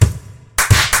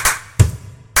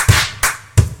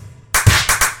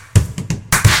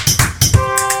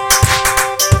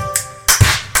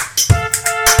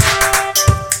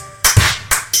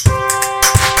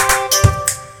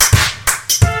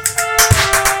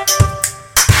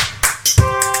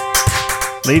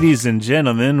Ladies and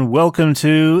gentlemen, welcome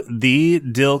to the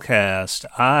Dillcast.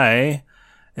 I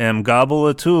am Gobble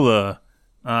Atula,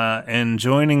 and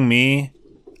joining me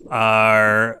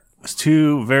are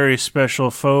two very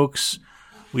special folks.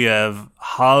 We have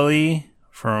Holly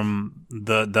from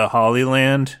the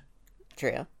Hollyland.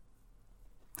 True.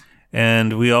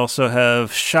 And we also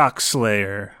have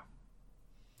Shockslayer.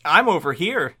 I'm over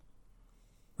here.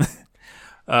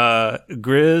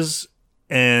 Grizz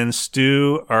and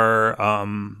Stu are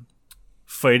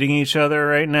fighting each other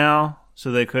right now,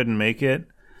 so they couldn't make it.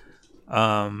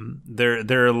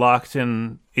 They're locked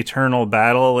in eternal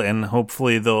battle, and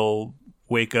hopefully they'll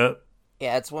wake up.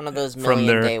 Yeah, it's one of those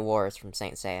million-day wars from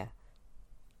Saint Seiya.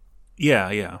 Yeah.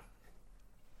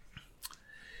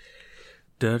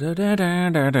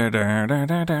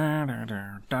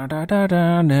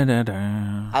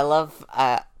 I love.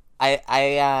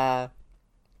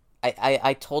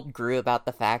 I told Gru about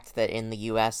the fact that in the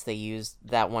U.S. they used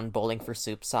that one "Bowling for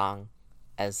Soup" song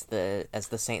as the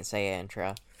Saint Seiya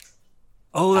intro.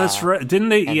 Oh, that's right. Didn't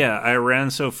they? Yeah, I ran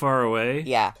so far away.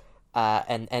 Yeah.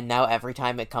 And now every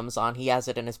time it comes on, he has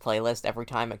it in his playlist. Every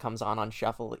time it comes on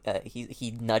shuffle,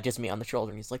 he nudges me on the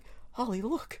shoulder and he's like, "Holly,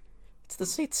 look, it's the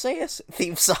Saint Seiya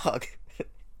theme song."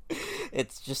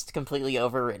 It's just completely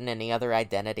overwritten any other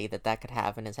identity that could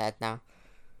have in his head now.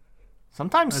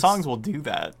 Sometimes songs will do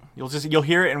that. You'll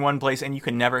hear it in one place and you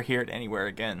can never hear it anywhere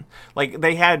again. Like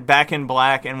they had Back in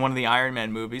Black in one of the Iron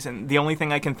Man movies, and the only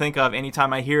thing I can think of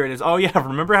anytime I hear it is, oh yeah,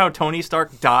 remember how Tony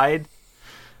Stark died?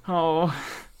 Oh,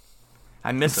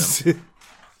 I miss him.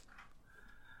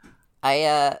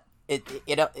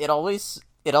 It always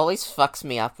fucks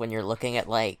me up when you're looking at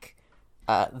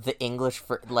the English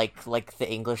the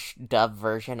English dub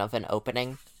version of an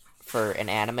opening for an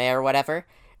anime or whatever,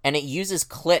 and it uses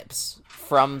clips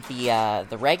from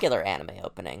the regular anime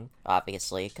opening,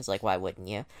 obviously, because why wouldn't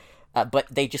you? But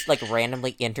they just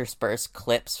randomly intersperse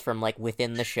clips from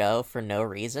within the show for no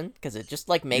reason, because it just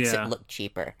makes it look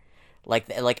cheaper.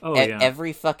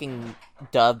 Every fucking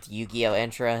dubbed Yu-Gi-Oh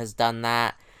intro has done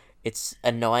that. It's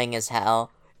annoying as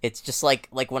hell. It's just like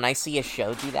when I see a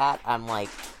show do that, I'm like,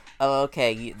 oh,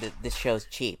 okay, this show's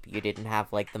cheap. You didn't have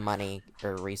the money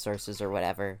or resources or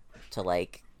whatever to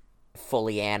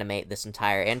fully animate this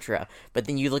entire intro. But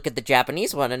then you look at the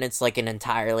Japanese one and it's an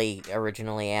entirely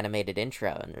originally animated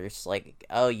intro, and they're just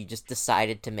oh, you just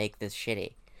decided to make this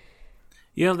shitty.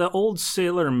 Yeah, the old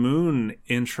Sailor Moon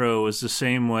intro was the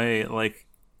same way.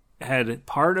 Had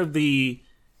part of the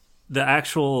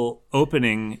actual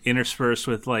opening interspersed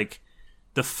with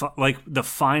the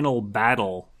final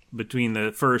battle between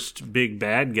the first big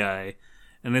bad guy,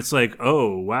 and it's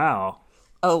oh wow.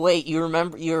 Oh wait, you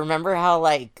remember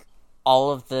how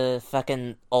all of the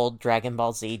fucking old Dragon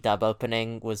Ball Z dub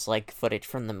opening was footage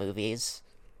from the movies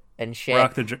and shit?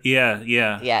 Yeah.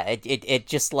 It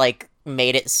just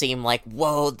made it seem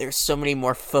whoa, there's so many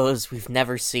more foes we've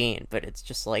never seen, but it's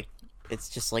just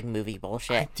movie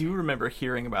bullshit. I do remember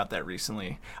hearing about that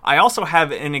recently. I also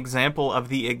have an example of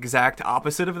the exact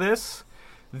opposite of this.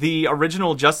 The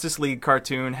original Justice League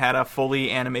cartoon had a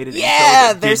fully animated intro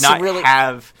that did not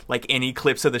have any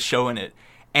clips of the show in it.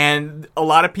 And a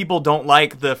lot of people don't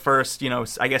like the first,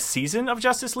 I guess, season of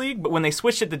Justice League, but when they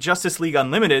switched it to Justice League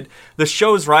Unlimited, the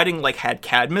show's writing had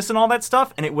Cadmus and all that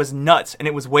stuff, and it was nuts, and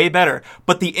it was way better.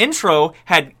 But the intro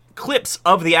had clips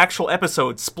of the actual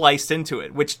episode spliced into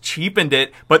it, which cheapened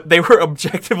it, but they were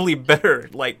objectively better,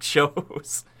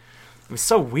 shows. It was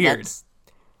so weird.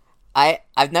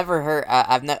 I've never heard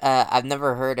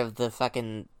of the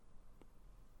fucking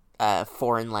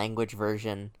foreign language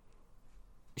version.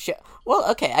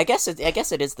 Well, okay, I guess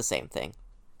it is the same thing,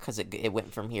 because it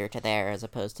went from here to there as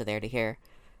opposed to there to here.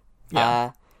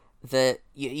 Yeah.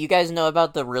 You guys know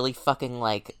about the really fucking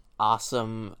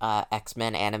awesome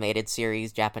X-Men animated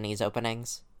series Japanese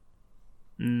openings?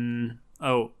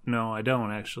 Oh no, I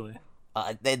don't actually.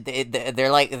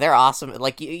 They're awesome.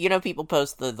 People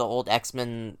post the old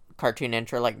X-Men cartoon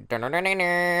intro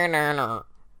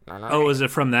Oh, is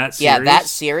it from that series? Yeah, that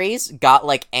series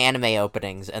got anime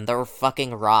openings, and they're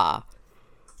fucking raw.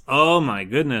 Oh my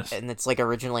goodness. And it's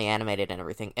originally animated and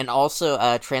everything. And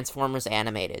also Transformers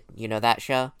Animated. You know that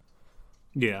show?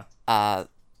 Yeah.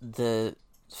 The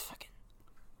fucking,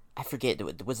 I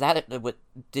forget, was that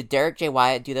did Derek J.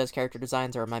 Wyatt do those character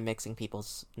designs, or am I mixing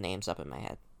people's names up in my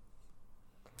head?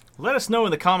 Let us know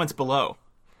in the comments below.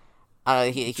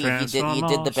 He did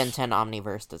the Ben 10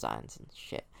 Omniverse designs and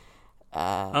shit.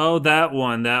 Oh, that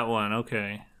one,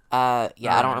 okay. Yeah,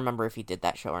 I don't remember if he did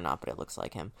that show or not, but it looks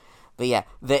like him. But yeah,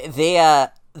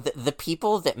 the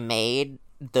people that made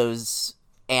those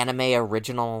anime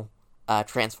original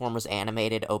Transformers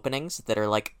animated openings that are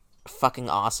fucking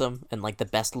awesome and like the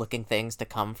best looking things to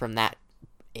come from that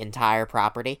entire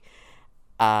property.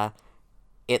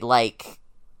 It like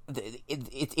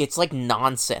it's like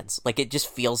nonsense. Like, it just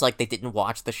feels like they didn't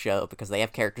watch the show, because they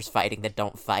have characters fighting that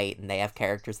don't fight, and they have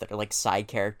characters that are like side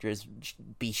characters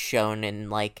be shown in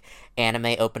like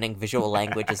anime opening visual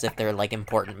language as if they're like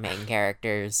important main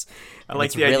characters. I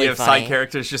like the idea of side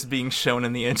characters just being shown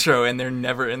in the intro and they're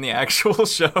never in the actual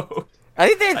show. I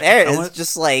think they're there. It's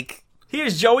just like,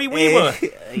 here's Joey Weaver.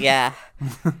 Yeah.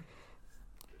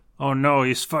 Oh no,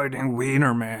 he's fighting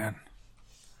Wiener Man.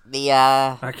 The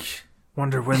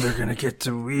Wonder when they're gonna get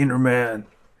to Wiener Man,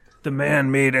 the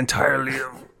man made entirely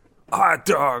of hot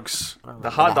dogs.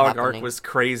 The hot dog arc was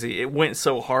crazy. It went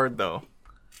so hard, though.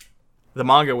 The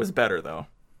manga was better, though.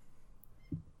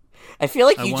 I feel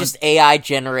like you just AI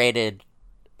generated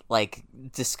like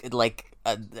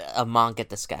a manga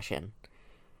discussion.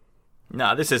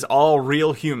 Nah, this is all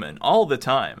real human, all the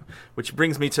time. Which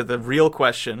brings me to the real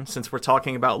question, since we're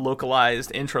talking about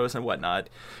localized intros and whatnot.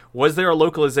 Was there a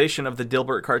localization of the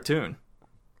Dilbert cartoon?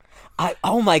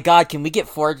 Oh my god, can we get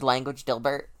forged language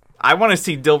Dilbert? I want to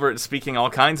see Dilbert speaking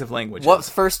all kinds of languages. What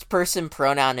first-person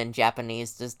pronoun in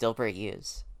Japanese does Dilbert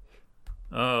use?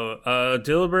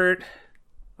 Dilbert,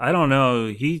 I don't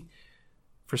know.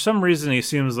 For some reason, he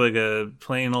seems like a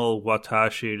plain old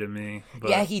watashi to me. But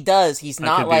yeah, he does. He's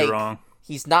not I could like be wrong.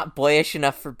 He's not boyish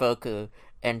enough for Boku,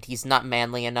 and he's not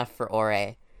manly enough for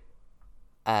Ore.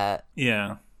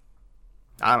 Yeah.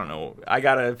 I don't know. I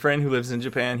got a friend who lives in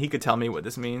Japan. He could tell me what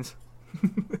this means.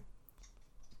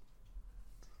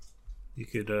 You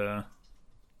could,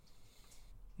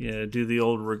 do the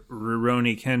old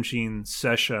Rurouni Kenshin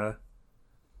Sesha.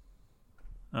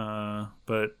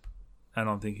 But I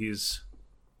don't think he's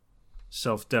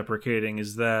self-deprecating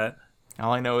as that.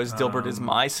 All I know is Dilbert is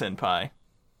my senpai.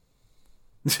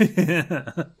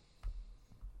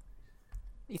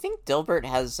 You think Dilbert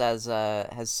has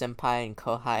senpai and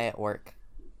kohai at work?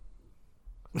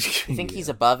 You think he's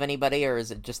above anybody, or is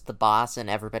it just the boss and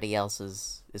everybody else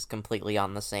is completely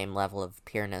on the same level of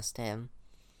pureness to him?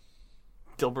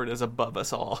 Dilbert is above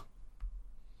us all.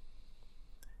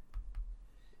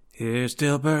 Here's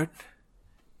Dilbert.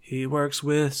 He works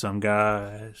with some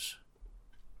guys.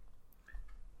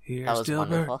 Here's That was Dilbert.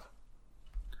 wonderful.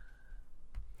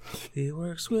 He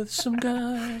works with some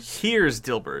guys. Here's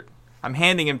Dilbert. I'm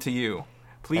handing him to you.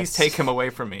 Please take him away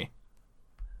from me.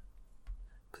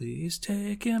 Please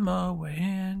take him away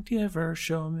and never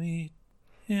show me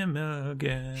him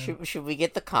again. Should we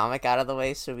get the comic out of the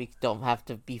way so we don't have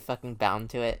to be fucking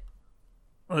bound to it?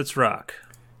 Let's rock.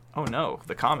 Oh no,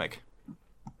 the comic.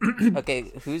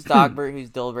 Okay, who's Dogbert,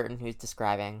 who's Dilbert, and who's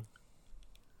describing?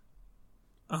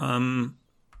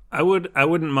 I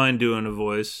wouldn't mind doing a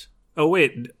voice. Oh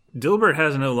wait, Dilbert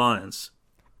has no lines.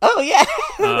 Oh yeah,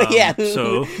 yeah.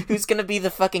 Who's gonna be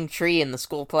the fucking tree in the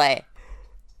school play?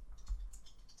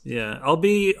 Yeah, I'll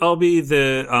be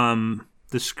the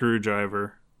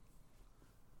screwdriver.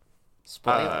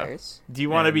 Spoilers. Do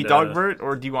you want to be Dogbert,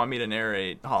 or do you want me to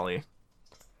narrate, Holly?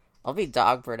 I'll be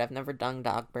Dogbert. I've never done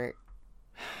Dogbert.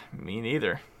 Me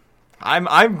neither. I'm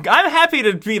happy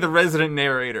to be the resident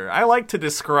narrator. I like to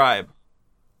describe.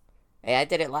 Hey, I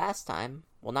did it last time.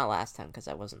 Well, not last time because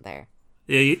I wasn't there.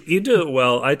 Yeah, you do it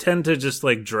well. I tend to just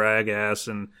like drag ass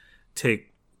and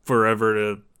take forever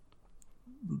to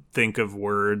think of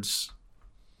words.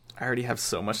 I already have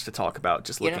so much to talk about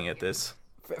just looking at this.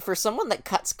 For someone that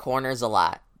cuts corners a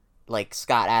lot, like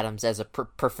Scott Adams as a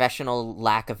professional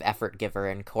lack of effort giver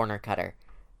and corner cutter,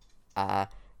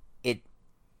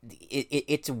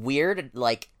 it's weird,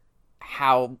 like,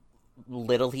 how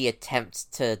little he attempts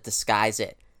to disguise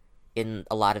it in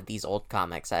a lot of these old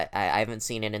comics. I haven't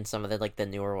seen it in some of the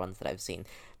newer ones that I've seen,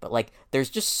 but like there's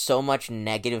just so much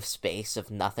negative space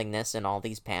of nothingness in all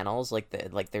these panels. Like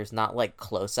there's not like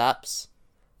close-ups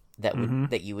that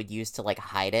that you would use to like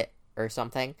hide it or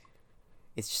something.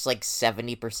 It's just like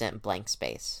 70% blank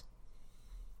space.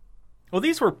 Well,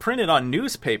 these were printed on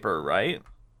newspaper, right?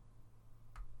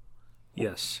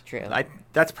 Yes. True.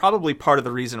 That's probably part of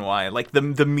the reason why. Like the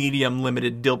medium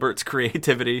limited Dilbert's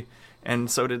creativity.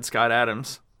 And so did Scott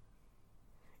Adams.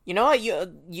 You know what?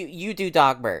 You do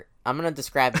Dogbert. I'm gonna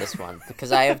describe this one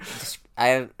because I have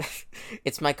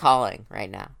it's my calling right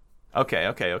now.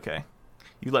 Okay.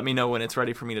 You let me know when it's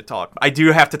ready for me to talk. I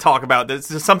do have to talk about this.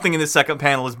 There's something in the second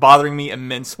panel is bothering me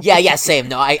immensely. Yeah, same.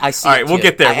 No, I see. All right, we'll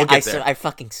get there. I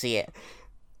fucking see it.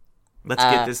 Let's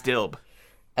get this Dilb.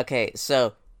 Okay,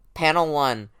 so panel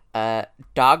 1,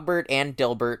 Dogbert and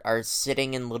Dilbert are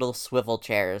sitting in little swivel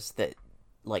chairs that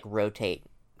like rotate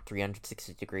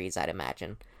 360 degrees, I'd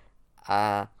imagine.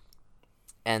 And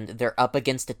they're up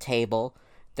against a table.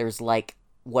 there's like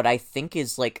what I think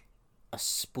is like a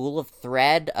spool of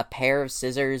thread, a pair of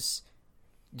scissors,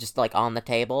 just like on the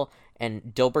table, and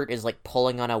Dilbert is like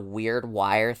pulling on a weird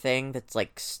wire thing that's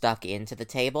like stuck into the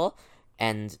table,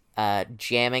 and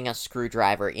jamming a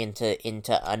screwdriver into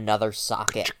another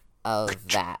socket of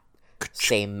that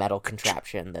same metal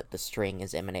contraption that the string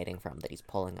is emanating from that he's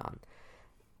pulling on.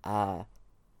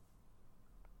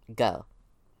 Go,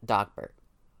 Dogbert.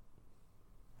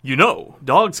 You know,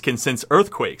 dogs can sense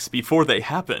earthquakes before they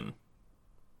happen.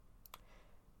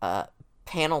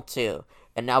 Panel 2.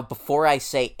 And now, before I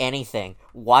say anything,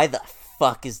 why the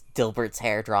fuck is Dilbert's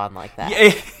hair drawn like that?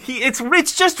 Yeah,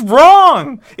 it's just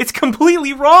wrong! It's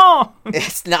completely wrong!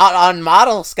 It's not on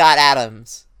model, Scott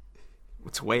Adams.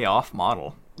 It's way off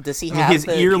model. Does he have his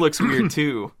ear looks weird,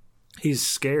 too. He's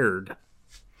scared.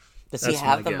 Does he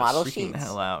have the model sheets? Freaking the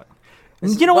hell out.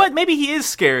 You know what? Maybe he is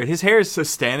scared. His hair is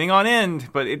standing on end,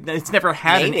 but it's never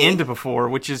had an end before,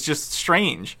 which is just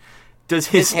strange. Does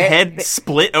his head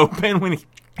split open when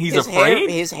he's afraid?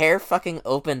 His hair fucking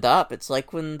opened up. It's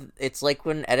like when Ed,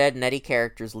 Edd n Eddy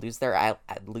characters lose their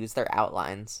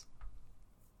outlines.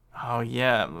 Oh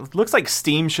yeah, it looks like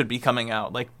steam should be coming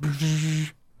out, like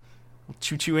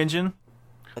choo-choo engine.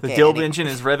 The Dilb engine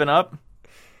is revving up.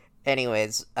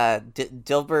 Anyways,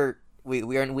 Dilbert. We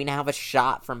now have a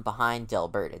shot from behind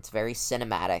Dilbert. It's very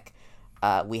cinematic.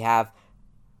 We have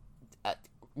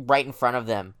right in front of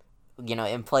them,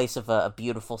 in place of a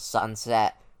beautiful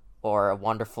sunset or a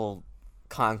wonderful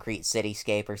concrete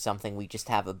cityscape or something, we just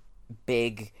have a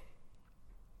big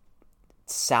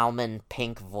salmon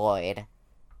pink void.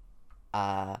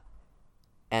 And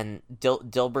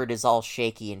Dilbert is all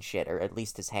shaky and shit, or at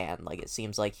least his hand. Like, it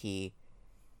seems like he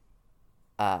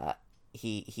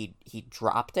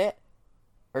dropped it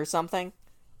or something,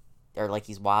 or like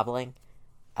he's wobbling.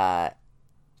 And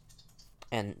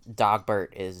Dogbert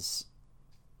is,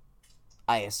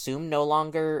 I assume, no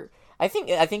longer. I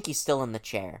think he's still in the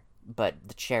chair, but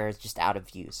the chair is just out of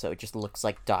view, so it just looks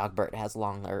like Dogbert has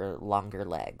longer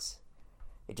legs.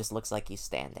 It just looks like he's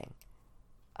standing.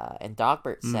 And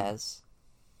Dogbert says,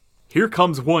 "Here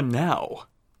comes one now."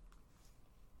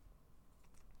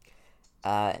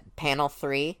 Panel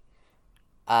 3.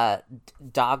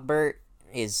 Dogbert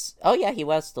is... Oh yeah, he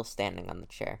was still standing on the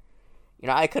chair.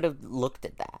 I could have looked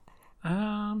at that.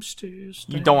 I'm still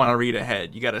standing. You don't want to read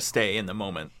ahead. You got to stay in the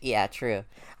moment. Yeah, true.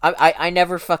 I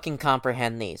never fucking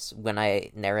comprehend these when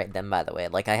I narrate them, by the way.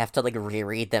 Like, I have to, like,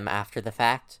 reread them after the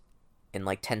fact in,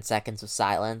 like, 10 seconds of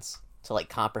silence to, like,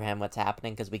 comprehend what's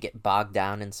happening, because we get bogged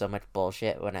down in so much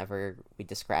bullshit whenever we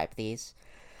describe these.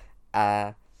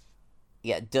 Yeah,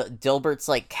 Dilbert's,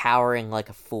 like, cowering like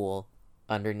a fool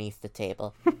underneath the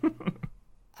table.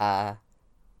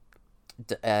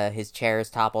 His chair is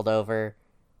toppled over.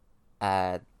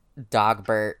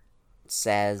 Dogbert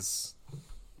says,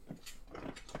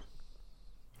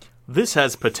 "This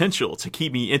has potential to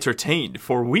keep me entertained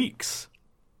for weeks."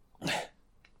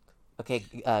 Okay,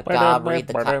 Gob, read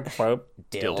the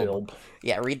Dilb.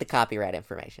 Yeah, read the copyright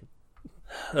information.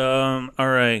 All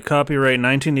right, copyright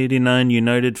 1989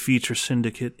 United Feature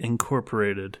Syndicate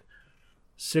Incorporated.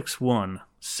 6-1,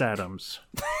 Saddams.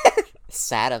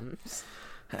 Saddams.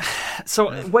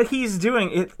 So what he's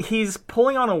doing, he's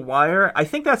pulling on a wire. I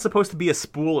think that's supposed to be a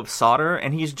spool of solder,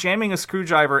 and he's jamming a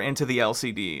screwdriver into the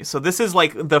LCD. So this is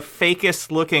like the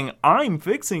fakest looking "I'm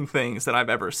fixing things" that I've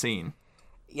ever seen.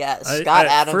 Yeah, Scott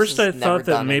Adams. At first I thought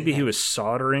that maybe he was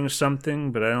soldering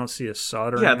something, but I don't see a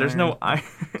soldering iron. There's no iron.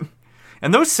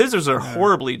 And those scissors are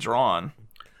horribly drawn.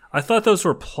 I thought those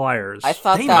were pliers.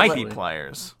 They might be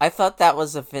pliers. I thought that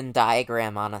was a Venn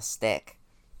diagram on a stick.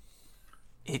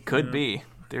 It could be.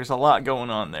 There's a lot going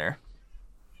on there.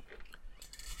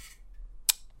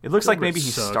 It looks like maybe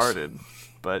he started,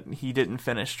 but he didn't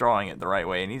finish drawing it the right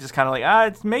way, and he's just kind of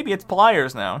like, maybe it's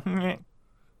pliers now.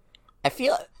 I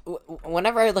feel,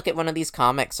 whenever I look at one of these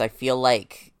comics, I feel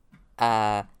like,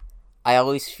 I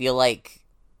always feel like,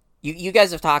 you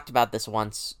guys have talked about this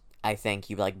once, I think,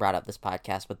 you, like, brought up this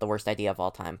podcast, but the Worst Idea of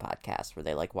All Time podcast, where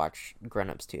they, like, watch Grown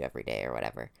Ups 2 every day or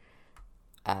whatever.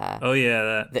 Oh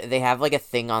yeah, that. They have, like, a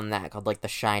thing on that called, like, the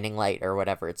Shining Light or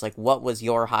whatever. It's like, what was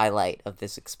your highlight of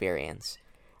this experience?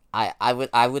 I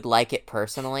would like it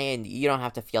personally, and you don't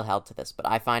have to feel held to this, but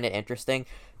I find it interesting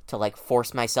to, like,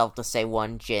 force myself to say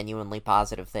one genuinely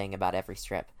positive thing about every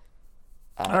strip.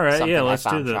 All right, yeah, let's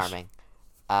do this. Charming.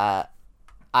 I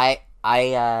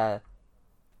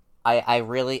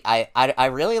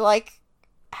really like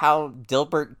how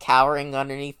Dilbert cowering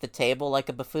underneath the table like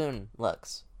a buffoon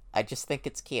looks. I just think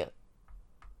it's cute.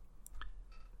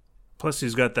 Plus,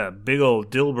 he's got that big old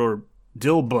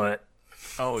dill butt.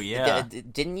 Oh yeah.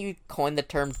 Didn't you coin the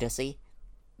term dissy?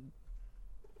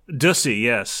 Dussy,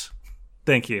 yes.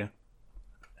 Thank you.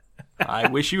 I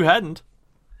wish you hadn't.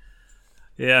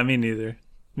 Yeah, me neither.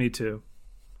 Me too.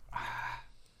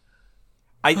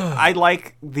 I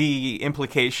like the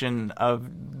implication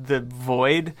of the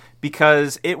void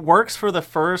because it works for the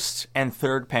first and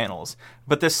third panels.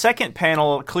 But the second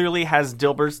panel clearly has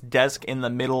Dilbert's desk in the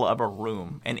middle of a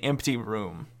room, an empty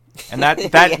room. And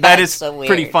that is so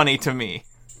pretty funny to me.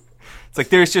 It's like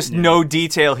there's just no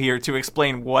detail here to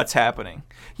explain what's happening.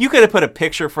 You could have put a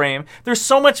picture frame. There's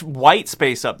so much white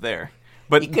space up there.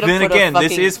 But then again,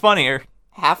 this is funnier.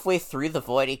 Halfway through the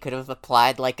void, he could have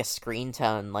applied like a screen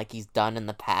tone like he's done in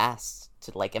the past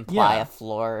to like imply a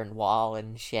floor and wall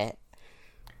and shit.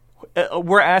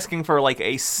 We're asking for like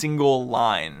a single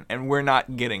line, and we're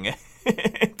not getting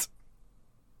it.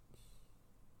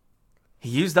 He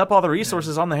used up all the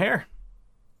resources on the hair.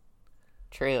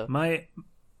 True. My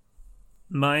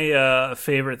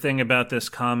favorite thing about this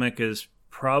comic is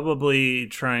probably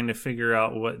trying to figure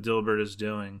out what Dilbert is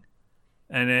doing.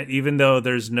 And even though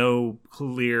there's no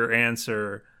clear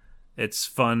answer, it's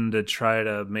fun to try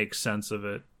to make sense of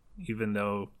it, even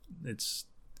though it's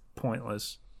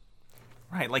pointless.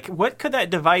 Right, like what could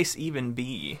that device even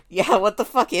be? Yeah, what the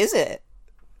fuck is it?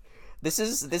 This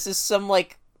is some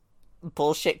like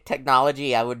bullshit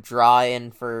technology I would draw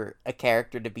in for a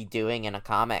character to be doing in a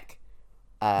comic.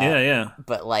 Yeah.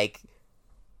 But like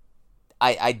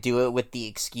I do it with the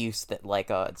excuse that, like,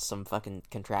 oh, it's some fucking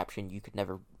contraption you could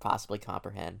never possibly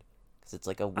comprehend. Because it's,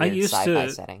 like, a weird sci-fi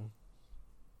setting.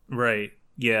 Right,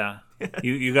 yeah.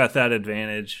 you got that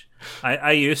advantage.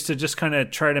 I used to just kind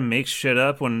of try to make shit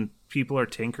up when people are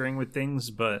tinkering with things,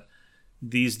 but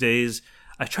these days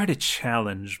I try to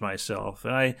challenge myself.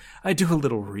 And I do a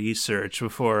little research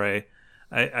before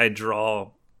I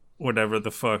draw whatever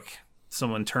the fuck,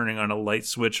 someone turning on a light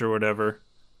switch or whatever.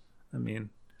 I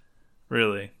mean...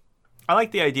 Really? I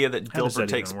like the idea that Dilbert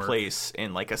takes place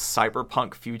in like a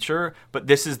cyberpunk future, but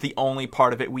this is the only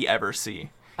part of it we ever see.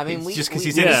 I mean, just because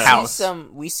he's in his house.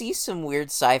 We see some weird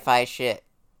sci-fi shit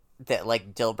that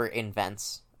like Dilbert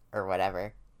invents or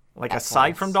whatever. Like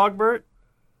aside from Dogbert?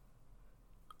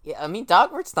 Yeah, I mean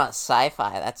Dogbert's not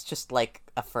sci-fi. That's just like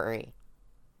a furry.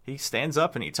 He stands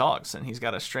up and he talks, and he's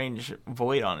got a strange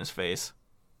void on his face.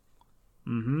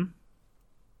 Mm-hmm.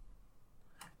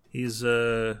 He's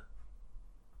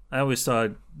I always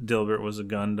thought Dilbert was a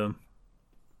Gundam.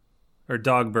 Or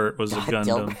Dogbert was a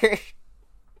Gundam. Dilbert.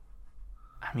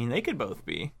 I mean, they could both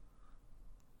be.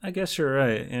 I guess you're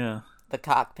right, yeah. The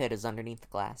cockpit is underneath the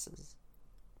glasses.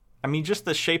 I mean, just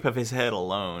the shape of his head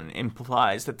alone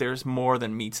implies that there's more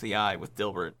than meets the eye with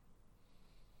Dilbert.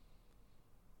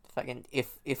 Fucking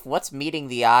if what's meeting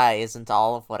the eye isn't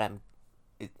all of what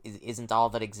isn't all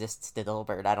that exists to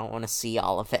Dilbert, I don't want to see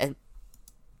all of it.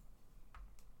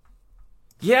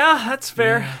 Yeah, that's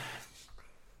fair. Yeah.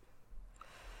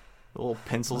 The little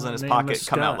pencils in his pocket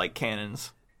come out like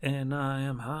cannons. And I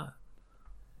am hot.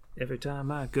 Every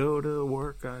time I go to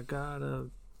work, I gotta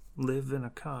live in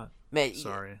a cot. Man,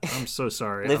 sorry. I'm so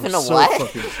sorry. Live in a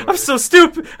what? I'm so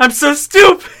stupid. I'm so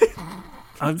stupid.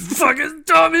 I'm fucking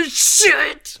dumb as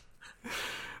shit.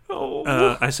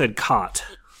 Oh. I said cot.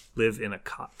 Live in a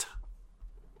cot.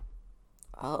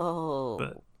 Oh.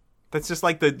 But that's just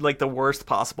like the worst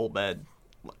possible bed.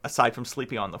 Aside from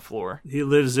sleeping on the floor. He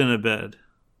lives in a bed.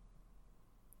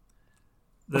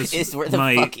 Where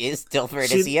the fuck is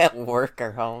Dilbert? Is he at work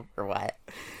or home or what?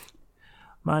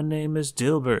 My name is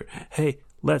Dilbert. Hey,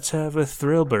 let's have a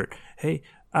thrillbert. Hey,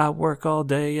 I work all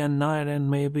day and night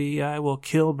and maybe I will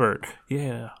kill Bert.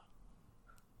 Yeah.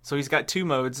 So he's got two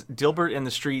modes, Dilbert in the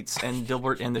streets and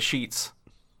Dilbert in the sheets.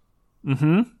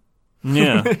 Mm-hmm.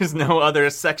 Yeah. There's no other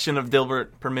section of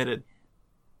Dilbert permitted.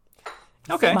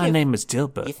 Okay. My name is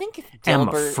Dilbert. You think if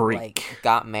Dilbert like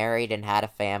got married and had a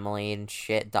family and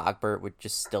shit, Dogbert would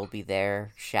just still be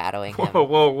there shadowing him?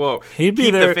 Whoa. He'd be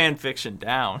Keep there. The fan fiction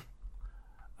down.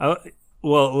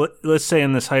 Well, let's say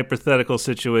in this hypothetical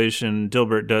situation,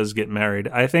 Dilbert does get married.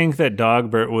 I think that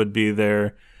Dogbert would be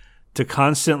there to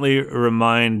constantly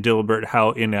remind Dilbert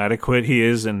how inadequate he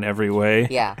is in every way.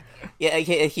 Yeah.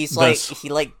 He's like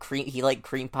he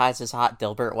cream pies his hot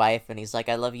Dilbert wife, and he's like,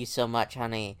 "I love you so much,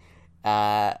 honey."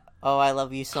 I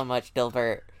love you so much,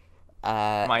 Dilbert.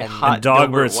 Hot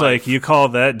Dogbert's Dilbert like, you call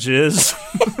that jizz?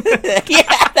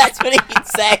 Yeah, that's what he'd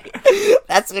say.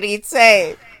 That's what he'd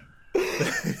say.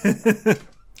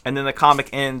 And then the comic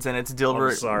ends, and it's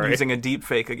Dilbert using a deep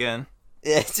fake again.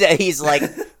 He's like,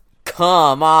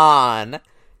 come on.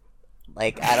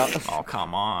 Like, I don't... Oh,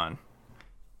 come on.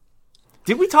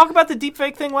 Did we talk about the deep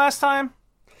fake thing last time?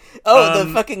 Oh,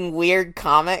 the fucking weird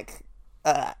comic?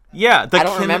 Yeah, I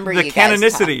don't remember the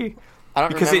canonicity. I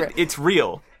don't because remember. it's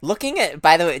real.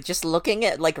 By the way, just looking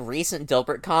at like recent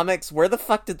Dilbert comics, where the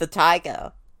fuck did the tie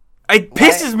go? It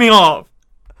pisses me off.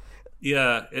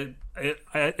 Yeah, it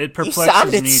perplexes You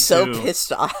sounded me so too.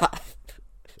 pissed off.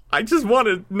 I just want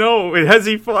to know, has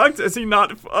he fucked? Has he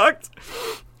not fucked?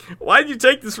 Why'd you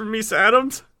take this from me,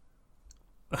 Adams?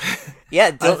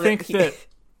 Yeah, I think that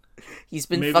he's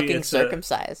been fucking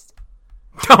circumcised.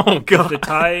 Oh, God. If the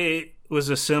tie was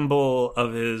a symbol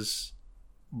of his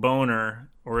boner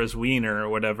or his wiener or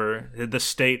whatever, the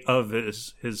state of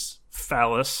his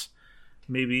phallus,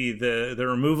 maybe the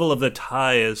removal of the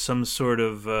tie is some sort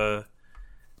of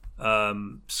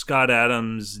Scott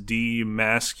Adams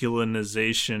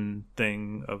demasculinization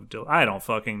thing of I don't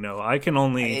fucking know. I can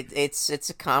only It's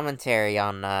a commentary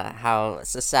on how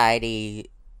society,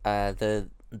 the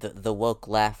woke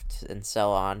left and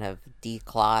so on have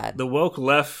declawed. The woke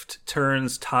left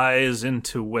turns ties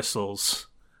into whistles.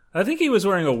 I think he was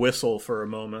wearing a whistle for a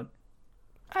moment.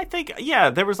 I think, yeah,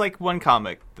 there was like one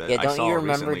comic that I saw don't you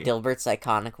remember recently. Dilbert's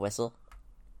iconic whistle?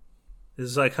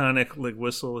 His iconic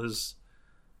whistle,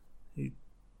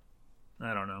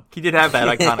 I don't know. He did have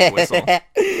that iconic whistle. I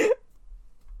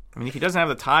mean, if he doesn't have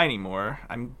the tie anymore,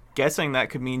 I'm guessing that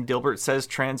could mean Dilbert says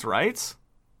trans rights?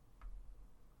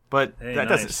 But that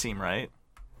doesn't seem right.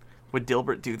 Would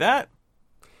Dilbert do that?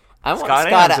 Scott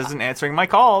Adams isn't answering my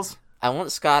calls. I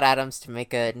want Scott Adams to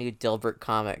make a new Dilbert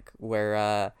comic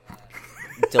where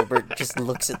Dilbert just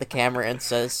looks at the camera and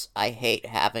says, "I hate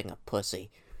having a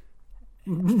pussy."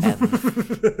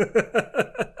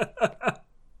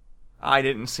 I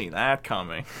didn't see that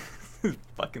coming.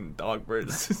 Fucking Dogbert.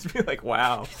 Just be like,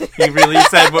 wow. He really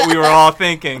said what we were all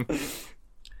thinking.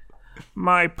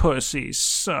 My pussy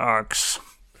sucks.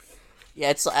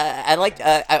 Yeah, it's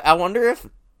I wonder if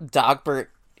Dogbert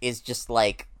is just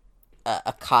like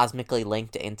a cosmically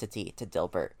linked entity to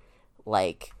Dilbert.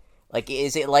 Like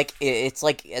is it like it's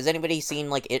like, has anybody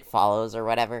seen like It Follows or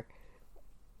whatever?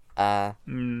 Nah.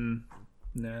 I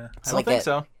don't think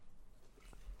so.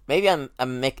 Maybe I'm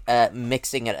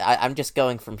mixing it. I'm just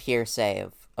going from hearsay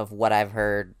of what I've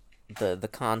heard the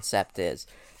concept is,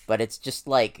 but it's just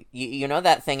like you know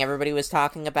that thing everybody was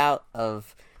talking about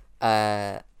of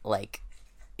like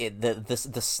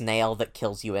the snail that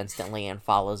kills you instantly and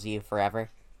follows you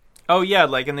forever. Oh yeah,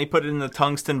 like, and they put it in the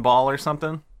tungsten ball or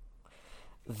something.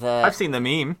 I've seen the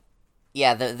meme.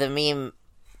 Yeah, the meme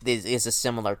is a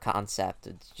similar concept.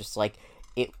 It's just like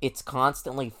it's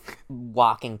constantly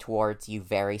walking towards you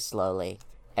very slowly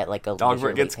at like a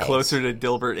Dogbert gets pace. closer to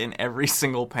Dilbert in every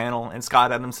single panel, and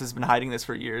Scott Adams has been hiding this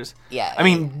for years. Yeah, I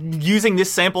mean, using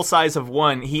this sample size of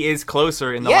one, he is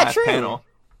closer in the last panel.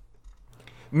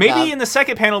 Maybe in the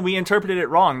second panel we interpreted it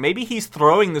wrong. Maybe he's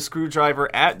throwing the screwdriver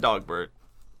at Dogbert.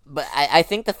 But I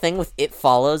think the thing with It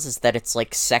Follows is that it's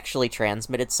like sexually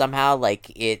transmitted somehow. Like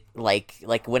it like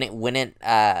when it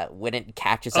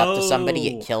catches up to somebody,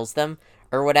 it kills them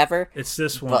or whatever. It's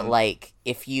this one. But like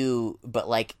if you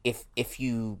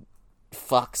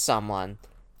fuck someone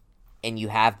and you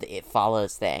have the It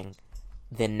Follows thing,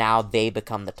 then now they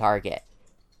become the target.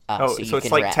 So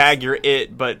it's like tag your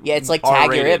it, but yeah, it's like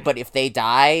tag your it, but if they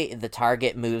die, the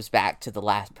target moves back to the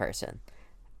last person.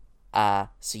 So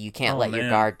you can't let your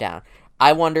guard down.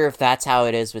 I wonder if that's how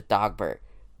it is with Dogbert.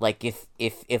 Like if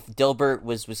Dilbert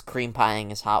was cream pieing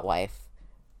his hot wife.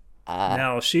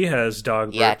 Now she has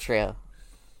Dogbert. Yeah, true.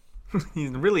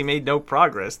 He's really made no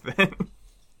progress then.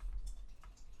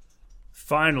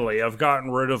 Finally, I've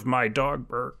gotten rid of my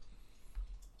Dogbert.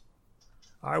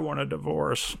 I want a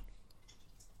divorce.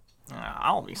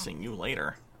 I'll be seeing you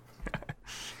later.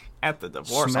 At the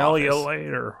divorce Smell office. you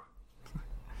later.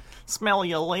 Smell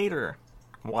you later,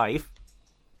 wife.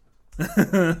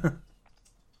 Oh,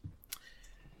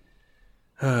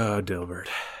 Dilbert.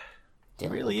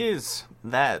 It really is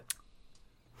that.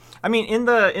 I mean, in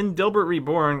Dilbert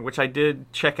Reborn, which I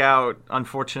did check out,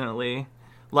 unfortunately,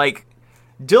 like,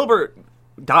 Dilbert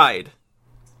died,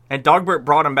 and Dogbert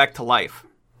brought him back to life.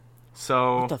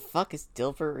 So What the fuck is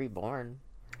Dilbert Reborn?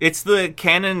 it's the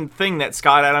canon thing that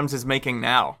Scott Adams is making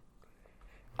now.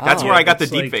 That's where I got the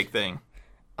deepfake thing.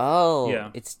 Oh,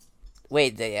 yeah. It's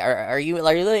wait. Are you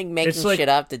like making like, shit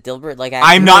up? Did Dilbert like?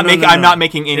 I'm not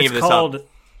making any of this up.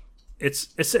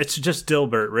 It's just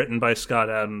Dilbert, written by Scott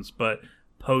Adams, but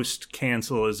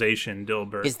post-cancelization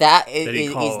Dilbert. Is that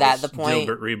the point?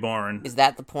 Dilbert Reborn. Is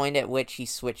that the point at which he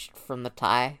switched from the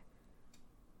tie?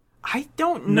 I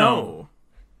don't know.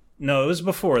 No, it was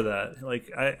before that.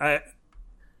 Like I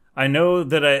know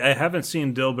that I haven't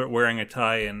seen Dilbert wearing a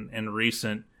tie in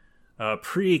recent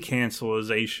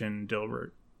pre-cancelization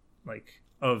Dilbert, like,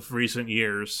 of recent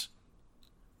years.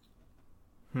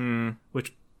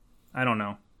 Which I don't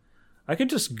know. I could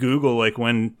just Google like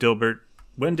when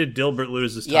did Dilbert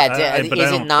lose his tie? Yeah, but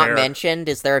is it not mentioned?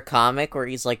 Is there a comic where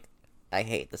he's like, I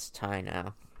hate this tie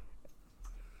now?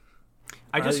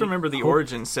 I just remember the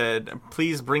origin said,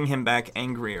 please bring him back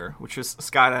angrier, which was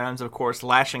Scott Adams, of course,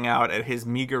 lashing out at his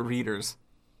meager readers.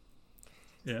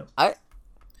 Yeah.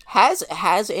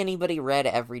 Has anybody read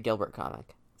every Dilbert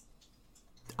comic?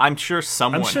 I'm sure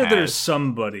someone has. There's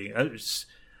somebody.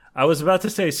 I was about to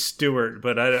say Stuart,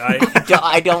 but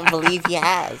I don't believe he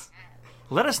has.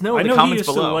 Let us know in the comments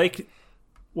below.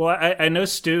 I know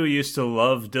Stu used to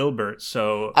love Dilbert,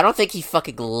 so... I don't think he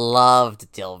fucking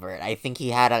loved Dilbert. I think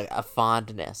he had a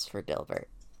fondness for Dilbert.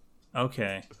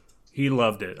 Okay. He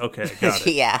loved it. Okay, got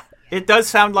it. Yeah. It does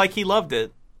sound like he loved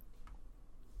it.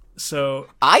 So...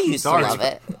 I used to love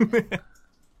it.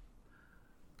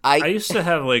 I used to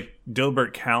have, like,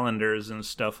 Dilbert calendars and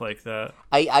stuff like that.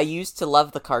 I used to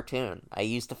love the cartoon. I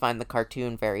used to find the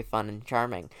cartoon very fun and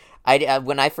charming.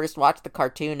 When I first watched the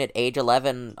cartoon at age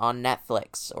 11 on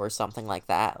Netflix or something like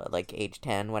that, like age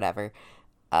 10, whatever,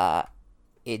 I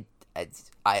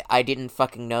didn't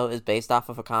fucking know it was based off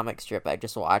of a comic strip. I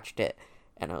just watched it,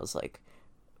 and I was like,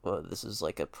 well, this is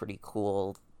like a pretty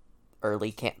cool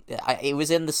early it was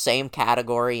in the same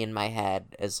category in my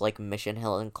head as like Mission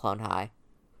Hill and Clone High.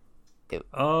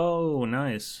 Oh,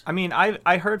 nice. I mean,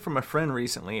 I heard from a friend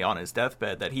recently on his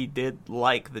deathbed that he did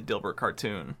like the Dilbert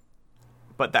cartoon.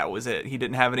 But that was it. He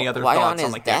didn't have any other thoughts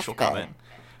on like the actual comment.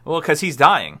 Well, because he's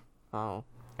dying. Oh.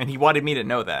 And he wanted me to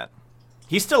know that.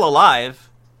 He's still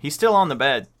alive. He's still on the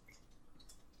bed.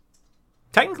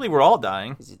 Technically, we're all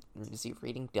dying. Is he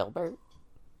reading Dilbert?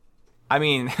 I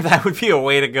mean, that would be a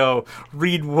way to go.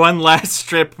 Read one last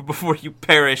strip before you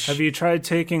perish. Have you tried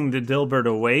taking the Dilbert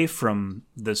away from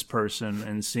this person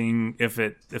and seeing if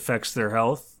it affects their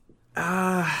health?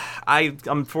 I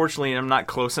unfortunately am not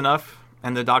close enough.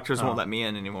 And the doctors won't let me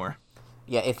in anymore.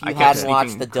 Yeah, if you hadn't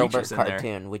watched the Dilbert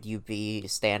cartoon, would you be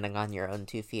standing on your own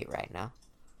 2 feet right now?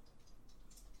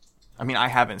 I mean, I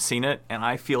haven't seen it, and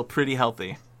I feel pretty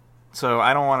healthy. So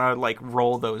I don't want to, like,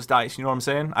 roll those dice. You know what I'm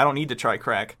saying? I don't need to try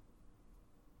crack.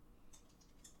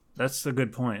 That's a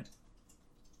good point.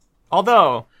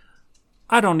 Although...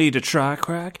 I don't need to try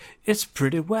crack. It's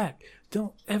pretty whack.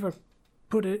 Don't ever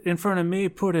put it in front of me.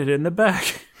 Put it in the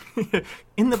back.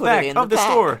 In the back of the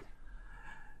store.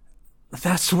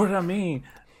 That's what I mean.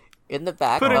 In the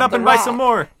back. Put it up and buy some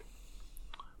more.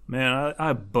 Man,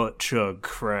 I butt chug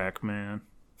crack, man.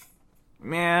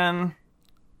 Man.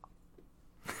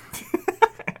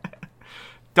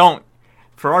 Don't.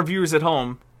 For our viewers at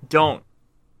home, don't.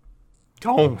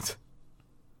 Don't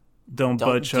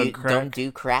butt chug crack. Don't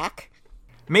do crack?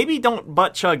 Maybe don't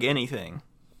butt chug anything.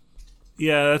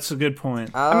 Yeah, that's a good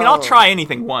point. I mean, I'll try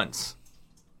anything once.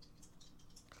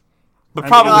 But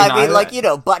probably not. I mean,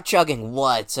 like, butt chugging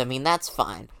once. I mean, that's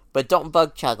fine. But don't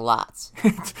bug chug lots.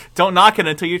 Don't knock it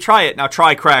until you try it. Now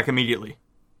try crack immediately.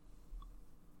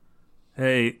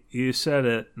 Hey, you said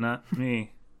it, not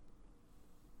me.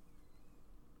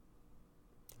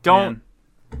 Don't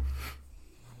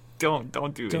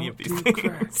do any of these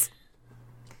things.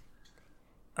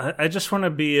 I just want to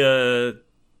be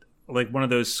like one of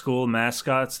those school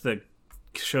mascots that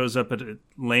shows up at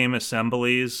lame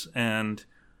assemblies and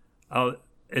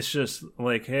it's just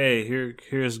like, hey,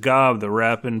 here's Gob, the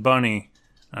rapping bunny.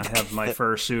 I have my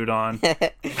fursuit on,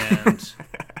 and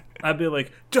I'd be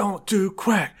like, don't do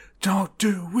crack, don't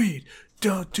do weed,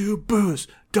 don't do booze,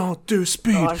 don't do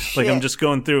speed. Oh, like I'm just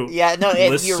going through. Yeah, no,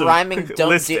 you're rhyming.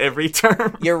 List every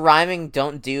term. You're rhyming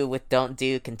 "don't do" with "don't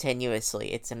do"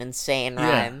 continuously. It's an insane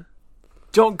rhyme.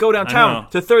 Don't go downtown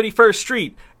to 31st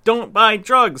Street. Don't buy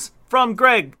drugs from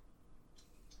Greg.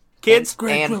 Kids,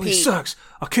 Greg really sucks.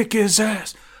 I'll kick his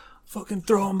ass. Fucking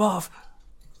throw him off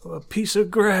a piece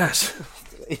of grass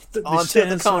onto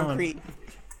the concrete.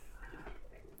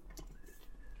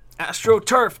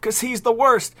 AstroTurf, because he's the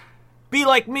worst. Be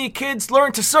like me, kids.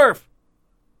 Learn to surf.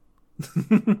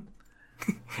 And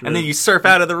then you surf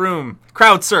out of the room.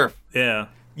 Crowd surf. Yeah.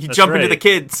 You jump into the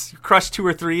kids. You crush 2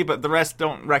 or 3, but the rest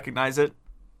don't recognize it.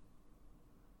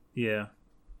 Yeah.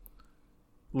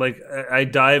 Like, I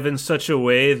dive in such a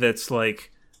way that's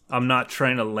like, I'm not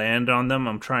trying to land on them.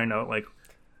 I'm trying to, like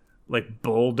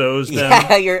bulldoze them.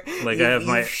 Yeah,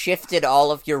 you've shifted all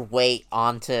of your weight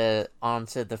onto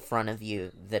the front of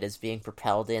you that is being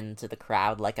propelled into the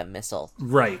crowd like a missile.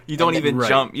 Right. You don't even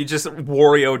jump. You just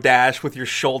Wario dash with your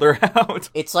shoulder out.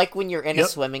 It's like when you're in a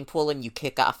swimming pool and you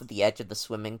kick off at the edge of the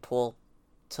swimming pool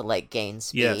to, like, gain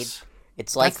speed. Yes.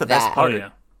 It's like that's the best part. Oh, yeah.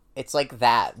 It's like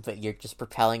that, but you're just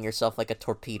propelling yourself like a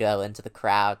torpedo into the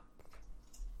crowd.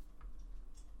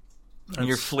 And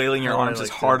you're flailing your arms as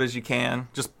hard as you can,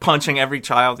 just punching every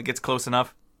child that gets close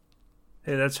enough.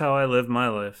 Hey, that's how I live my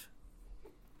life.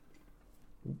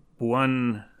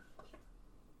 One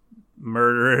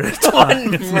murder at a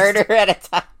time. One murder at a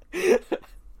time.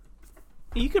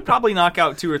 You could probably knock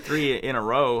out 2 or 3 in a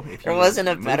row if you there wasn't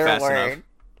a better word.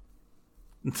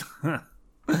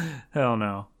 Hell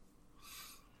no.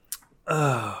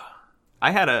 Oh,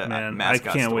 I had a man, mascot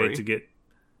I can't story.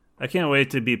 I can't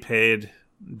wait to be paid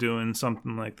doing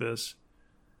something like this.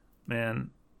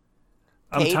 Man,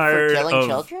 I'm Paid tired for killing of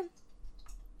children?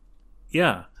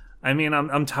 Yeah. I mean,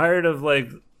 I'm tired of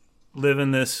like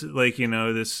living this like, you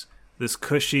know, this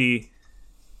cushy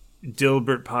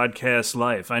Dilbert podcast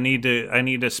life. I need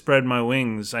to spread my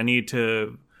wings. I need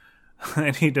to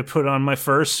put on my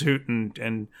fursuit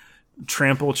and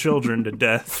trample children to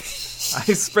death.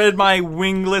 I spread my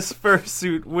wingless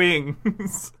fursuit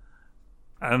wings.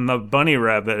 I'm a bunny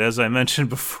rabbit, as I mentioned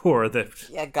before. That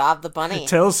Yeah, God the bunny.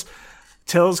 tells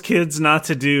kids not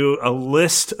to do a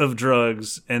list of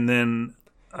drugs, and then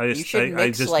You should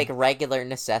mix like regular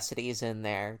necessities in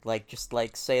there, like just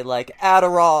like say like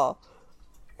Adderall,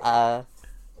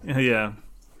 yeah,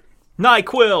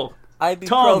 NyQuil,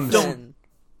 ibuprofen,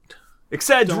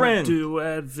 Excedrin. Don't do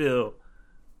Advil.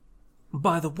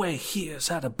 By the way, here's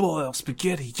how to boil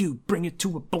spaghetti. You bring it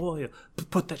to a boil,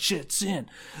 put that shits in,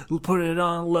 put it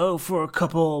on low for a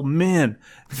couple min,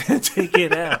 then take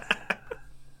it out.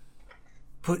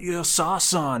 Put your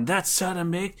sauce on. That's how to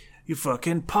make your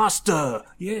fucking pasta.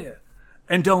 Yeah.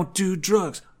 And don't do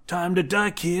drugs. Time to die,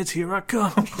 kids. Here I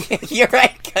come. You're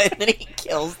right, and then he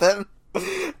kills them.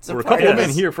 We're a couple of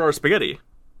men here for our spaghetti.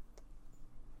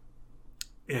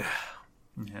 Yeah.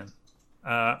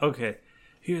 Okay.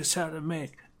 Here's how to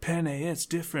make penne. It's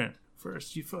different.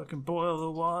 First, you fucking boil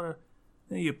the water.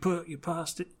 Then you put your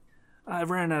pasta. I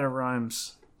ran out of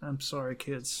rhymes. I'm sorry,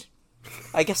 kids.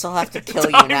 I guess I'll have to kill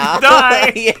you now.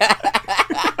 Die.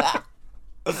 Yeah.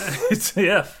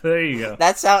 Yeah, there you go.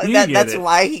 That's how. You That's get it.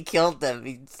 why he killed them.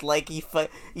 It's like he put.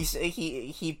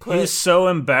 He's so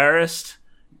embarrassed.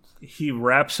 He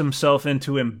wraps himself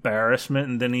into embarrassment,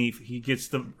 and then he gets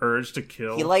the urge to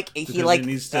kill. He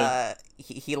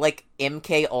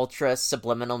MK Ultra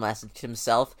subliminal messaged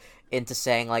himself into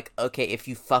saying like, okay, if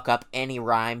you fuck up any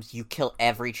rhymes, you kill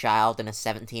every child in a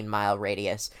 17-mile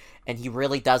radius. And he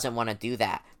really doesn't want to do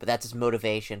that, but that's his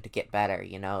motivation to get better.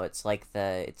 You know, it's like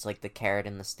the carrot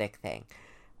and the stick thing.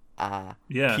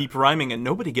 Yeah. Keep rhyming and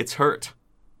nobody gets hurt.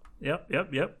 Yep.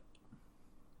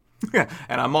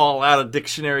 And I'm all out of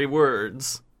dictionary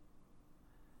words.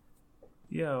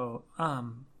 Yo,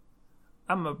 I'm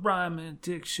a rhyming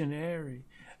dictionary.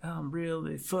 I'm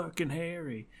really fucking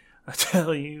hairy. I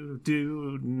tell you,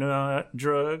 do not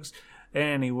drugs.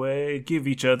 Anyway, give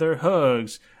each other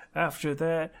hugs. After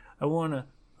that, I wanna...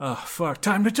 Oh, fuck,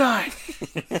 time to die!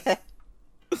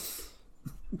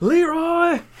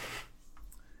 Leroy!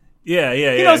 Yeah.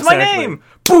 He knows my name!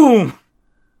 Boom!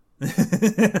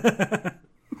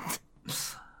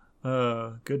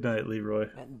 Good night, Leroy.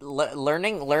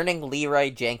 Learning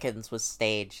Leroy Jenkins was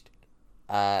staged.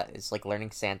 It's like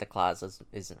learning Santa Claus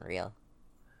isn't real.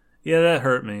 Yeah, that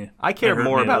hurt me. I care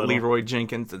more about Leroy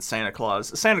Jenkins than Santa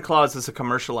Claus. Santa Claus is a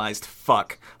commercialized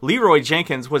fuck. Leroy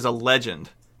Jenkins was a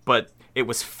legend, but it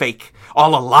was fake.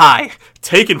 All a lie.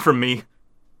 Taken from me.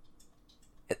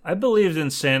 I believed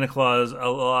in Santa Claus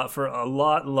for a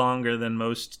lot longer than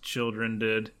most children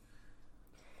did.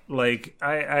 Like,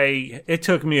 it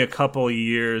took me a couple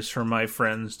years for my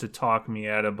friends to talk me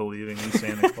out of believing in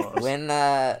Santa Claus. When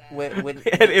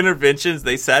At interventions,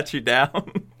 they sat you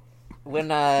down.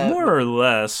 More or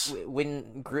less.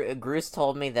 When Bruce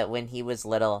told me that when he was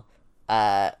little,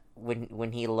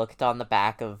 when he looked on the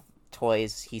back of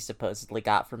toys he supposedly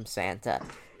got from Santa,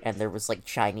 and there was like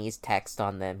Chinese text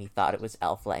on them, he thought it was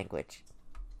elf language.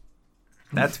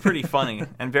 That's pretty funny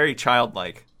and very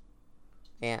childlike.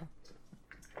 Yeah.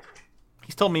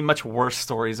 He's told me much worse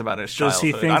stories about his childhood. Does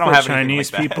he think I don't that have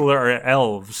Chinese like that. people are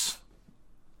elves?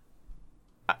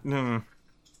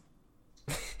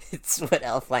 It's what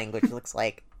elf language looks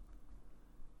like.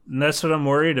 And that's what I'm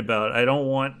worried about. I don't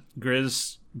want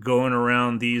Grizz going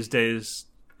around these days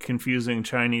confusing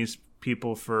Chinese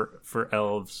people for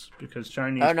elves, because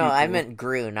Chinese Oh no, people... I meant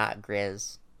Gru, not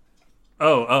Grizz.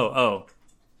 Oh.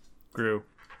 Gru.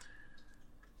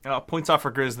 Oh, points off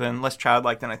for Grizz then. Less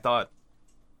childlike than I thought.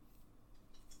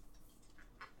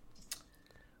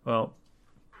 Well,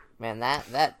 man, that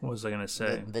what was I gonna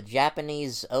say? The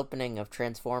Japanese opening of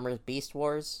Transformers Beast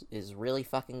Wars is really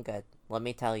fucking good. Let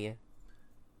me tell you.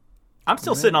 I'm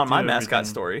still sitting on my mascot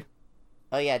story.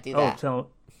 Oh yeah, do that.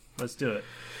 Let's do it.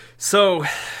 So,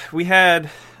 we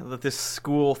had this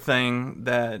school thing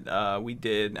that we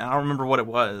did. I don't remember what it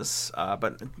was,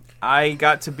 but I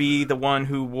got to be the one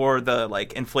who wore the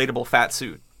inflatable fat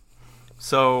suit.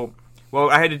 So,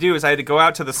 what I had to do is I had to go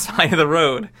out to the side of the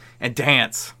road and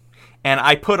dance. And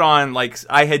I put on,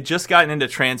 I had just gotten into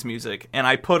trance music, and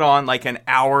I put on, an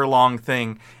hour-long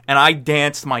thing, and I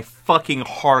danced my fucking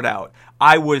heart out.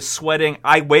 I was sweating.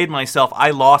 I weighed myself. I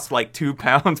lost, 2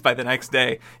 pounds by the next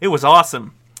day. It was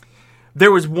awesome. There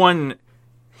was one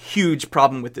huge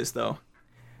problem with this, though.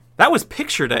 That was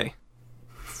picture day.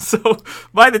 So,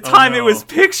 by the time it was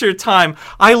picture time,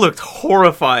 I looked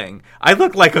horrifying. I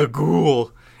looked like a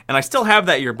ghoul. And I still have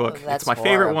that yearbook. It's my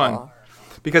favorite one.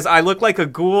 Because I look like a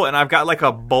ghoul, and I've got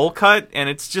a bowl cut, and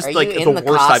it's just the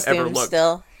worst I've ever looked.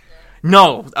 Still?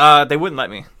 No, they wouldn't let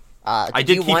me. I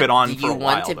did keep it on for a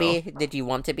while. Did you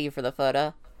want to be for the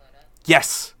photo?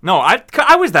 Yes. No,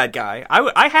 I was that guy.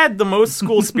 I had the most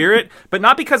school spirit, but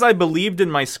not because I believed in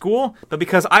my school, but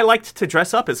because I liked to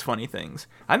dress up as funny things.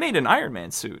 I made an Iron Man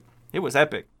suit. It was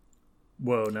epic.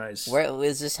 Whoa, nice. Where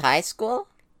was this, high school?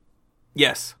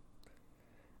 Yes.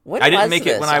 When I didn't make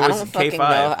it when I was in K5.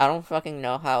 I don't fucking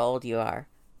know how old you are.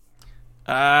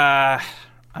 I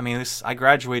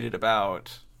graduated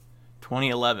about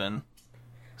 2011.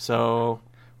 So,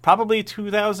 probably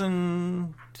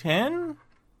 2010?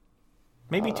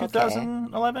 Maybe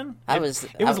 2011? It was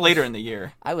later in the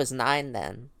year. I was 9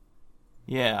 then.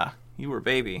 Yeah, you were a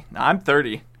baby. Now, I'm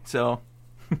 30, so...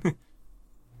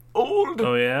 Old!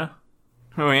 Oh, yeah?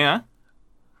 Oh, yeah?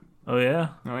 Oh, yeah?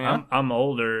 Oh, yeah? I'm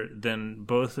older than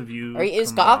both of you.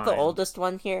 Is Gob the oldest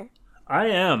one here? I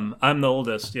am. I'm the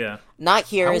oldest, yeah. Not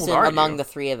here as in among the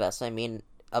three of us. I mean,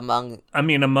 among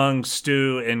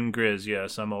Stu and Grizz,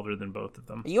 yes. I'm older than both of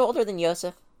them. Are you older than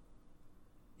Yosef?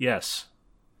 Yes.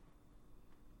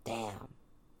 Damn.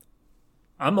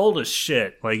 I'm old as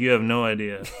shit. You have no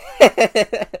idea.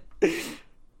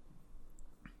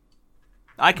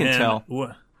 I can tell.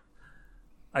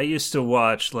 I used to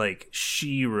watch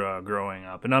She-Ra growing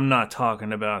up, and I'm not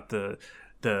talking about the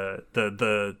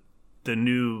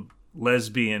new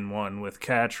lesbian one with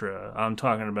Catra. I'm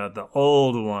talking about the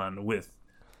old one with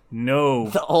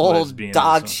the old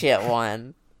dog shit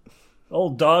one.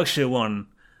 Old dog shit one,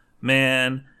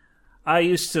 man. I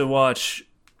used to watch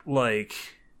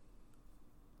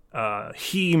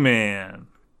He-Man,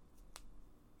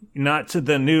 not to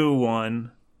the new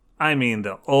one. I mean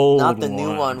the old one. Not the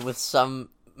new one with some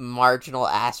marginal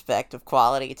aspect of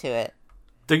quality to it.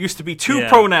 There used to be two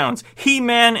pronouns,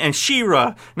 He-Man and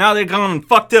She-Ra. Now they're gone and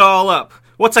fucked it all up.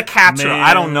 What's a Catra?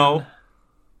 I don't know.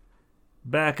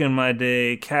 Back in my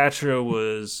day, Catra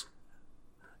was,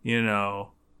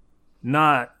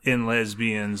 not in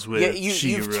lesbians with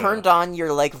She-Ra. You've turned on your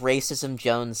Racism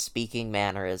Jones speaking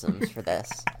mannerisms for this.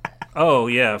 Oh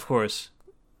yeah, of course.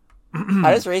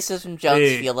 How does Racism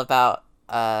Jones feel about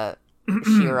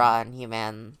She-Ra and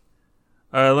He-Man?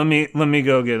 Let me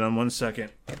go get him. 1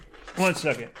 second. 1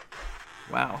 second.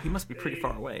 Wow, he must be pretty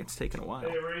far away. It's taken a while. Hey,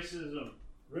 racism,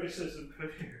 come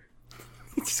here.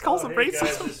 He just calls him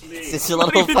racism. It's a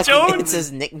little fucking. It's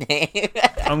his nickname.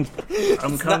 I'm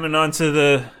coming onto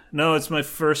the. No, it's my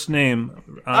first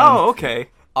name. Okay.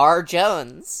 R.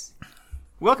 Jones.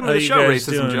 Welcome to the show,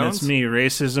 Racism Jones. It's me,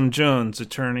 Racism Jones,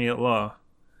 attorney at law.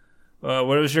 What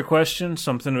was your question?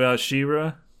 Something about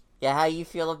She-Ra? Yeah, how you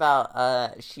feel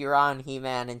about She-Ra and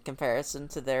He-Man in comparison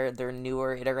to their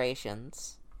newer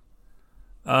iterations?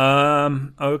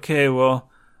 Okay, well,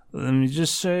 let me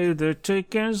just say they're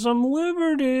taking some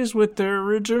liberties with their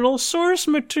original source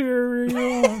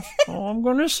material. That's all I'm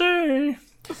gonna say.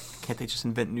 Can't they just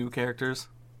invent new characters?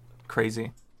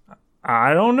 Crazy.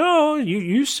 I don't know.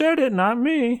 You said it, not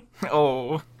me.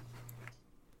 Oh.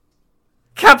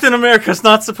 Captain America's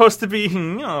not supposed to be,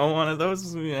 one of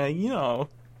those, Yeah.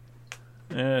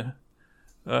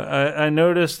 I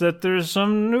noticed that there's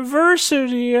some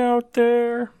diversity out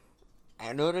there.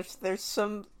 I noticed there's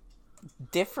some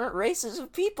different races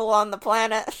of people on the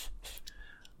planet.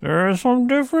 There are some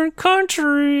different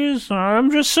countries.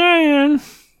 I'm just saying.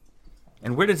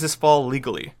 And where does this fall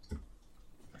legally?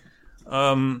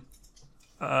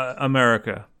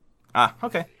 America. Ah,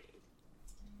 okay.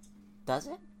 Does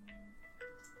it?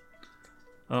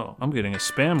 Oh, I'm getting a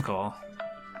spam call.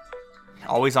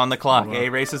 Always on the clock,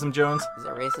 Racism Jones? Is it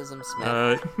Racism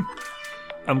Smith?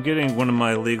 I'm getting one of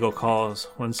my legal calls.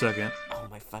 1 second. Oh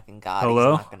my fucking god,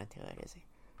 Hello? He's not gonna do it, is he?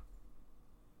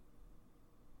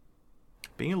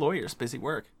 Being a lawyer is busy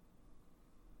work.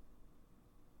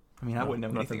 I wouldn't know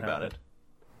anything about it.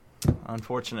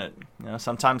 Unfortunate.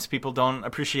 Sometimes people don't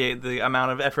appreciate the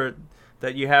amount of effort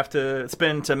that you have to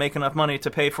spend to make enough money to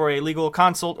pay for a legal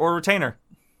consult or retainer.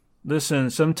 Listen,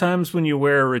 sometimes when you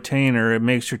wear a retainer, it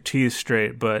makes your teeth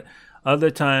straight, but other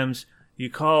times you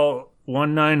call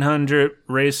 1-900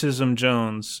 Racism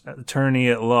Jones, attorney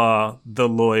at law, the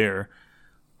lawyer.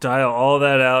 Dial all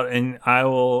that out, and I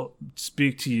will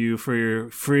speak to you for your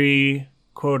free,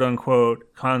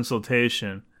 quote-unquote,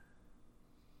 consultation.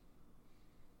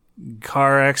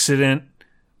 Car accident,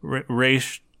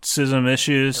 racism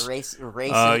issues.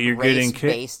 You're getting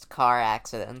race-based car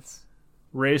accidents.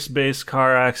 Race-based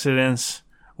car accidents.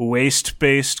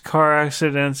 Waste-based car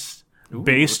accidents. Ooh.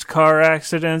 Based car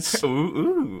accidents.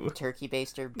 Ooh. Turkey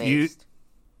baster based.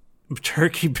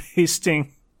 Turkey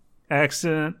basting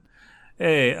accident.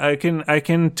 Hey, I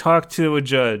can talk to a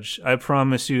judge. I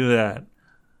promise you that.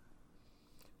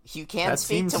 You can't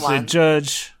speak to one.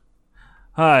 Judge.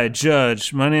 Hi,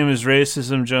 Judge. My name is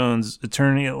Racism Jones,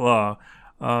 attorney at law.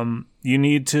 You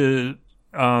need to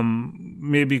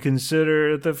maybe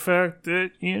consider the fact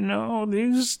that,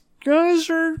 these guys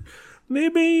are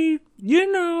maybe,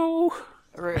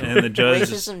 And the judge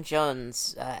Racism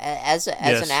Jones, as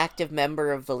an active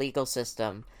member of the legal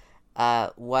system,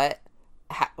 how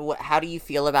do you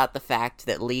feel about the fact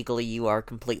that legally you are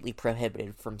completely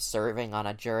prohibited from serving on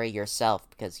a jury yourself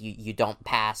because you don't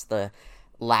pass the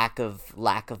lack of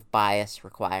bias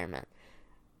requirement?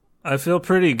 I feel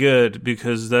pretty good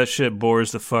because that shit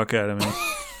bores the fuck out of me.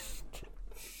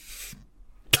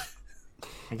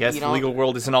 I guess the legal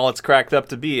world isn't all it's cracked up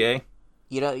to be, eh?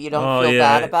 You don't feel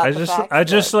bad about the fact? I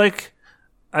just like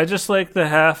the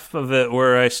half of it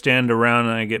where I stand around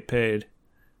and I get paid.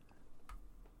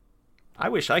 I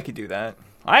wish I could do that.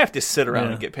 I have to sit around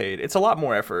and get paid. It's a lot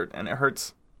more effort and it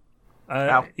hurts.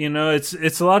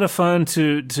 It's a lot of fun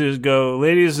to go,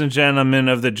 ladies and gentlemen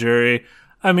of the jury.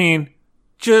 I mean,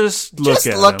 just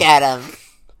look at him.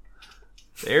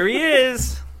 There he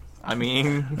is. I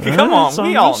mean, come on,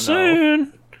 we all know.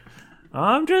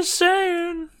 I'm just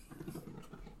saying.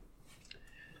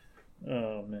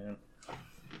 Oh, man.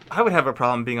 I would have a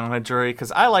problem being on a jury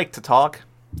because I like to talk,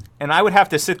 and I would have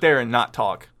to sit there and not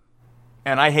talk.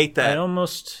 And I hate that. Hold on.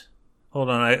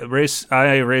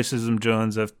 Racism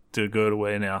Jones have to go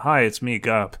away now. Hi, it's me,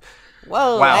 Gop.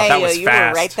 Whoa, wow, hey, that was you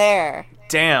fast. were right there.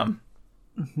 Damn.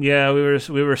 Yeah,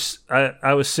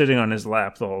 I was sitting on his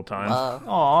lap the whole time.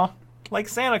 Aw, like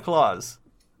Santa Claus.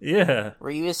 Yeah.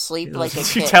 Were you asleep like a kid?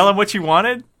 Did you tell him what you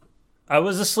wanted? I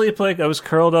was asleep I was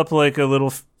curled up like a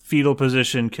little fetal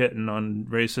position kitten on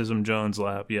Racism Jones'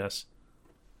 lap, yes.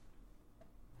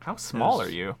 How small are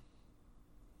you?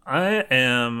 I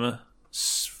am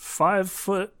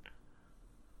 5'11"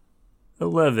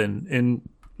 in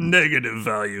negative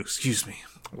value. Excuse me.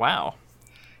 Wow,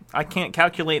 I can't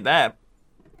calculate that.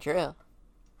 True.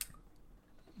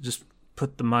 Just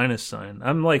put the minus sign.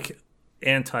 I'm like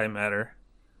antimatter.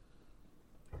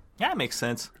 Yeah, it makes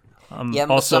sense. I'm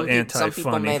also anti-funny. Some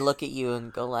people may look at you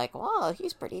and go like, "Wow,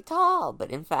 he's pretty tall,"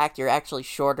 but in fact, you're actually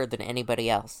shorter than anybody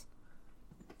else.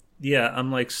 Yeah,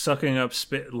 I'm like sucking up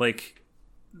like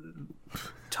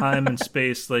time and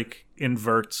space like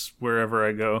inverts wherever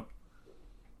I go.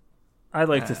 I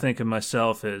like to think of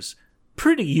myself as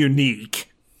pretty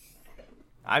unique.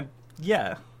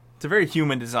 Yeah, it's a very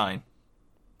human design.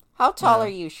 How tall are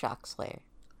you, Shockslayer?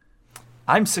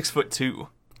 I'm 6'2".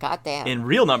 God damn. In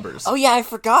real numbers. Oh yeah, I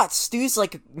forgot. Stu's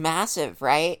like massive,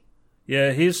 right?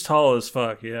 Yeah, he's tall as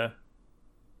fuck. Yeah.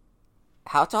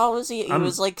 How tall was he? He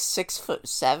was like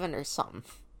 6'7" or something.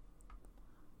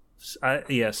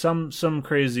 Some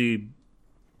crazy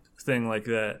thing like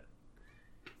that.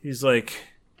 He's like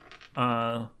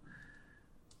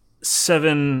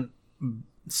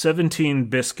 17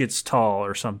 biscuits tall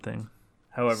or something.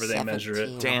 However they measure it.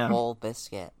 17 Damn. whole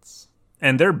biscuits.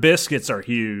 And their biscuits are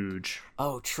huge.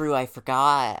 Oh, true. I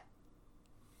forgot.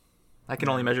 I can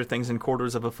only measure things in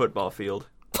quarters of a football field.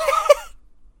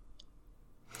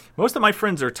 Most of my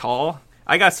friends are tall.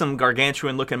 I got some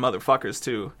gargantuan-looking motherfuckers,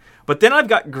 too. But then I've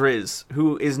got Grizz,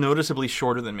 who is noticeably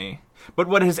shorter than me. But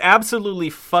what has absolutely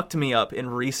fucked me up in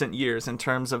recent years in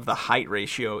terms of the height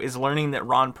ratio is learning that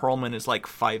Ron Perlman is like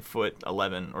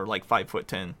 5'11" or like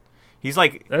 5'10". He's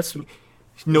like That's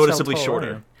noticeably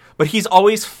shorter. But he's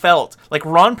always felt like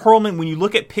Ron Perlman. When you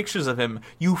look at pictures of him,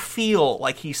 you feel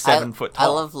like he's 7 foot tall. I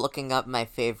love looking up my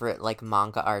favorite like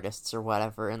manga artists or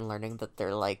whatever and learning that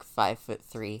they're like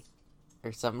 5'3"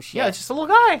 or some shit. Yeah, it's just a little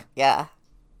guy. Yeah.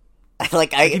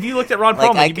 If you looked at Ron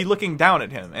Perlman, you'd be looking down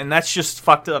at him, and that's just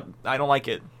fucked up. I don't like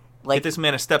it. Get this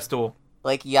man a step stool.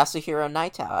 Like Yasuhiro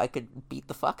Naito, I could beat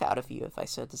the fuck out of you if I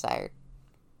so desired.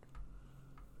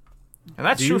 And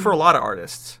that's true for a lot of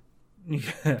artists.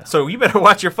 Yeah. So you better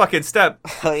watch your fucking step.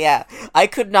 Oh yeah, I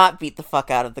could not beat the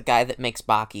fuck out of the guy that makes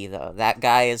Baki though. That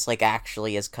guy is like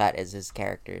actually as cut as his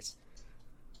characters.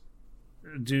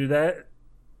 Dude,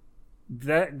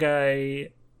 that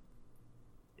guy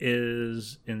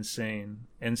is insane,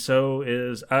 and so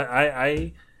is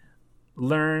I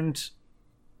learned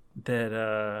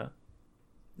that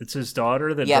it's his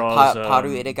daughter that draws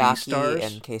Paru Itagaki stars.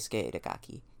 and Keisuke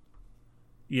Itagaki.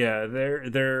 Yeah,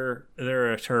 they're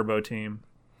a turbo team.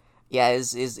 Yeah,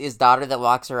 his daughter that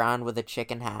walks around with a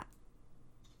chicken hat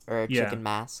or a chicken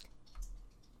mask.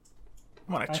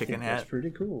 I want a chicken hat. That's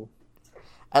pretty cool.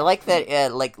 I like that.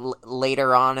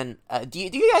 Later on, and do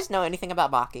you guys know anything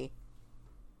about Baki?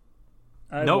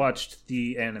 I Nope. watched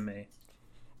the anime.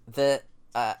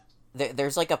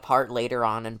 There's like a part later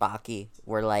on in Baki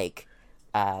where like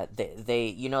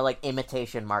they like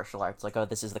imitation martial arts, like, oh,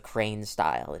 this is the crane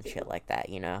style and shit like that,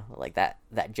 like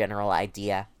that general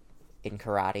idea in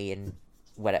karate and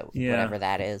whatever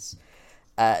that is.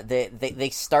 They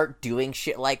start doing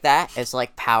shit like that as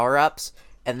like power ups,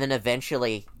 and then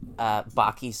eventually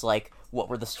Baki's like, what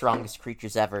were the strongest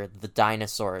creatures ever? The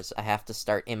dinosaurs. I have to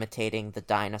start imitating the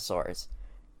dinosaurs.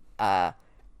 And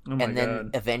then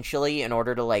God. eventually, in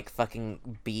order to like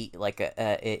fucking beat like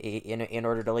in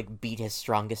order to like beat his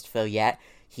strongest foe yet,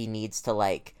 he needs to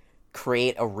like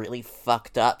create a really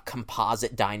fucked up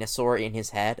composite dinosaur in his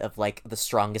head of like the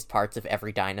strongest parts of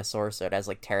every dinosaur. So it has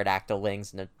like pterodactyl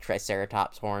wings and a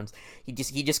triceratops horns. He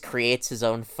just creates his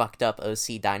own fucked up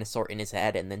OC dinosaur in his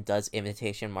head and then does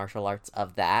imitation martial arts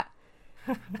of that.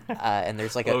 And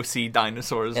there's like OC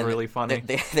dinosaur is really funny.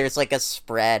 There's like a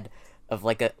spread of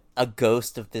like a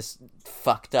ghost of this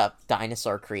fucked up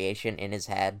dinosaur creation in his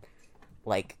head,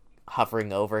 like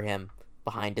hovering over him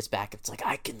behind his back. It's like,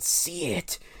 I can see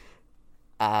it.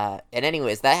 And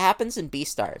anyways, that happens in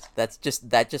Beastars.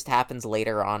 That just happens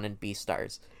later on in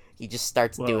Beastars. He just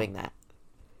starts doing that.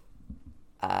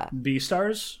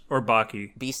 Beastars or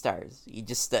Baki? Beastars. You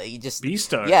just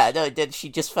Beastars. Yeah, no, she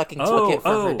just fucking took it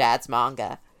from her dad's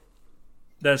manga.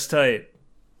 That's tight.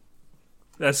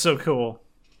 That's so cool.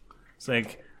 It's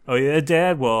like, oh yeah,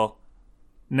 Dad. Well,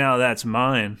 now that's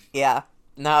mine. Yeah.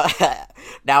 Now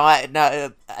I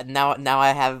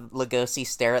have Lugosi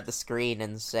stare at the screen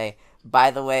and say,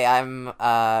 by the way, I'm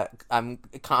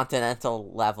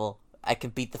continental level. I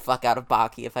can beat the fuck out of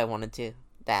Baki if I wanted to,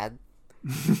 Dad.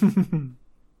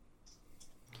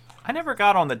 I never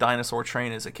got on the dinosaur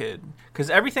train as a kid,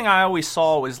 because everything I always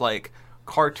saw was like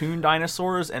cartoon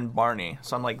dinosaurs and Barney.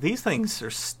 So I'm like, these things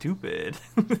are stupid.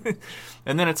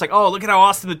 And then it's like, oh, look at how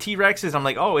awesome the T-Rex is. I'm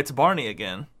like, oh, it's Barney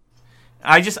again.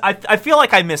 I feel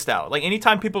like I missed out. Like,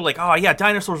 anytime people are like, oh yeah,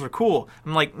 dinosaurs are cool,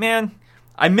 I'm like, man,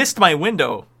 I missed my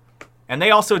window. And they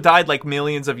also died like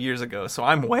millions of years ago, so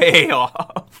I'm way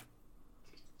off.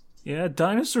 Yeah,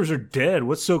 dinosaurs are dead.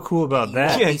 What's so cool about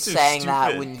that? You won't be saying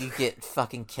that when you get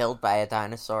fucking killed by a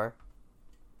dinosaur.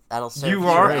 That'll serve you. You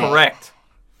are correct.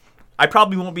 I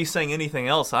probably won't be saying anything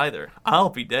else either. I'll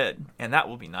be dead, and that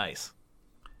will be nice.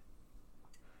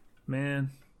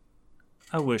 Man,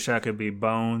 I wish I could be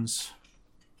Bones.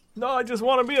 No, I just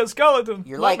want to be a skeleton.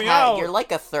 You're Let me out. You're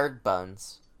like a third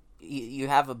Bones. You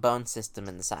have a bone system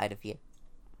inside of you.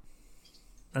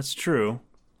 That's true.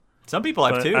 Some people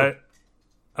have two.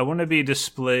 I want to be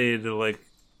displayed like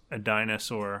a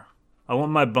dinosaur. I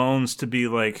want my bones to be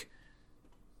like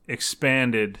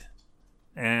expanded,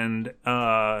 and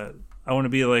I want to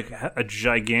be like a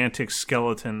gigantic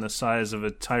skeleton the size of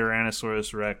a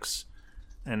Tyrannosaurus Rex,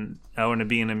 and I want to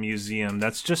be in a museum.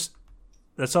 That's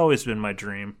always been my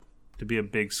dream, to be a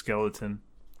big skeleton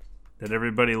that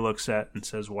everybody looks at and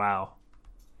says, wow.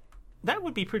 That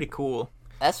would be pretty cool.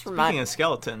 Speaking of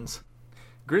skeletons,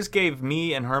 Grizz gave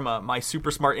me and Herma, my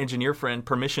super smart engineer friend,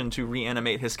 permission to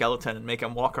reanimate his skeleton and make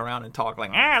him walk around and talk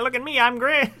like, look at me, I'm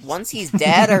Grizz. Once he's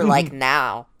dead or like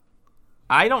now?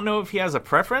 I don't know if he has a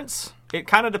preference. It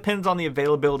kind of depends on the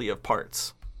availability of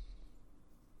parts.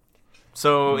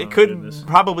 So it could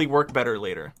probably work better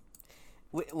later.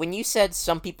 When you said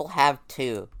some people have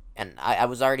two, and I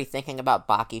was already thinking about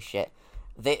Baki shit,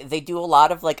 they do a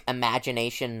lot of like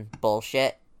imagination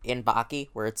bullshit in Baki,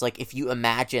 where it's like, if you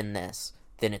imagine this,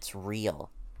 then it's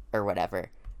real, or whatever.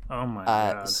 Oh my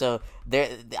god. So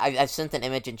I've sent an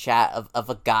image in chat of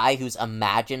a guy who's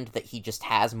imagined that he just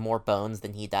has more bones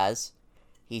than he does.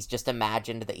 He's just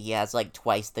imagined that he has like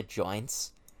twice the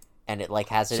joints, and it like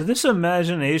has So this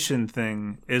imagination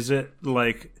thing, is it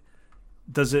like,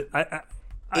 does it,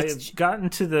 I've gotten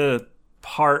to the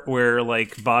part where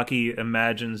like Baki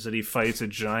imagines that he fights a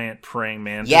giant praying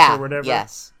mantis or whatever.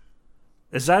 Yes.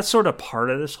 Is that sort of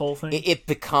part of this whole thing? It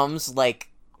becomes like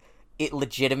it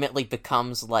legitimately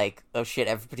becomes like, oh shit,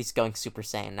 everybody's going Super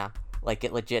Saiyan now. Like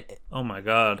it legit. Oh my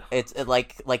god. It's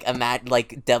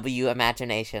like W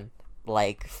imagination.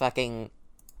 Like fucking.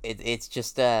 It's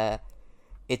just a.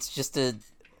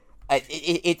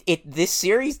 This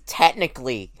series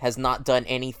technically has not done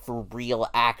any for real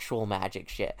actual magic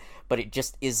shit, but it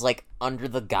just is like under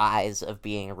the guise of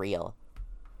being real.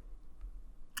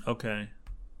 Okay.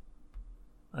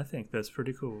 I think that's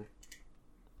pretty cool.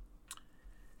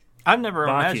 I've never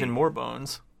imagined more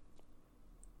bones.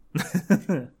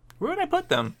 Where would I put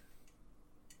them?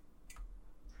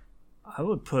 I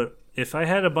would put, if I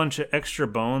had a bunch of extra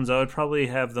bones, I would probably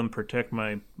have them protect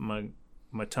my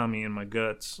tummy and my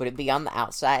guts. Would it be on the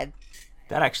outside?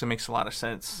 That actually makes a lot of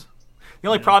sense. The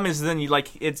only problem is then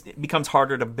it becomes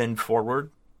harder to bend forward.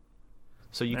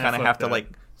 So you kind of have to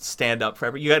stand up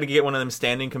forever. You got to get one of them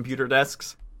standing computer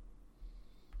desks.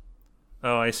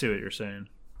 Oh, I see what you're saying.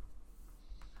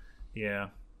 Yeah.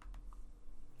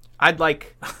 I'd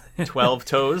like 12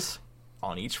 toes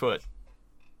on each foot.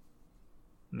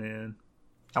 Man.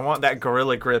 I want that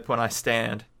gorilla grip when I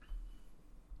stand.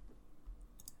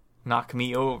 Knock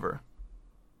me over.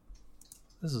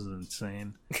 This is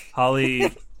insane.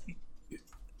 Holly,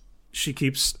 she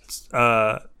keeps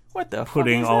what the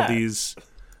putting all these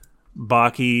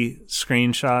Baki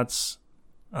screenshots,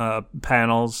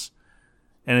 panels,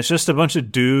 and it's just a bunch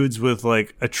of dudes with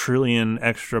like a trillion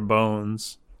extra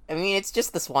bones. I mean, it's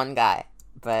just this one guy,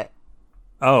 but...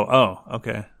 Oh,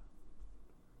 okay.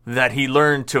 That he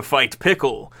learned to fight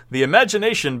Pickle, the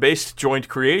imagination-based joint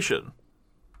creation.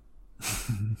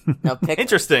 No, Pickle...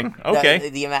 Interesting. Okay.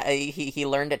 He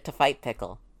learned it to fight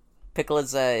Pickle. Pickle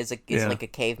is like a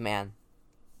caveman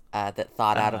that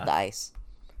thawed out of the ice.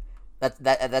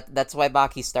 That's why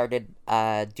Baki started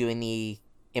doing the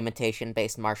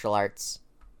imitation-based martial arts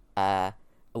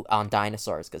on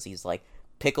dinosaurs, because he's like,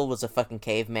 Pickle was a fucking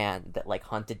caveman that like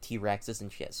hunted T-Rexes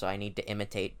and shit, so I need to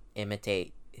imitate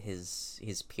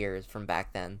his peers from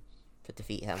back then to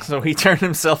defeat him. So he turned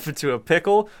himself into a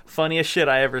pickle? Funniest shit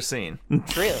I ever seen.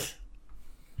 True.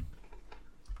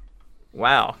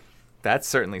 Wow. That's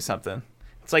certainly something.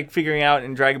 It's like figuring out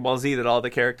in Dragon Ball Z that all the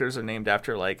characters are named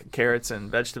after like carrots and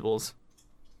vegetables.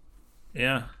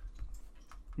 Yeah.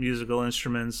 Musical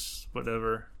instruments,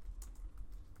 whatever.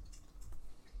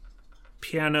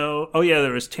 Piano. Oh yeah,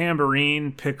 there was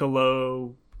tambourine,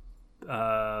 piccolo,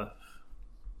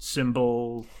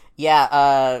 cymbal.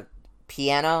 Yeah,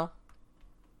 piano,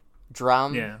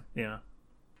 drum. Yeah.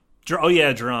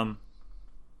 Drum.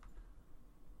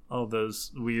 All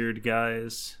those weird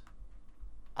guys.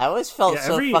 I always felt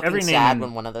fucking sad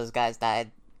when one of those guys died.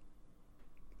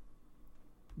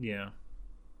 Yeah.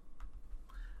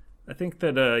 I think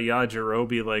that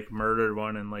Yajirobe like murdered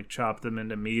one and like chopped them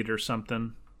into meat or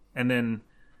something. And then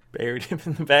buried him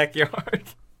in the backyard.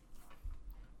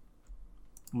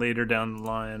 Later down the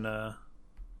line,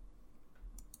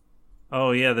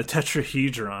 oh yeah, the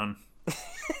tetrahedron.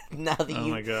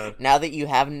 My god! Now that you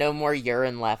have no more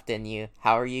urine left in you,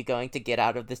 how are you going to get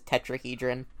out of this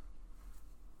tetrahedron?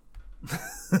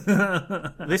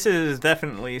 This is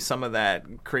definitely some of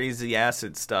that crazy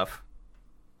acid stuff.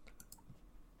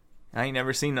 I ain't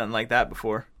never seen nothing like that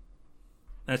before.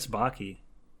 That's Baki.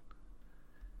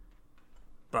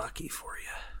 Baki for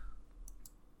you.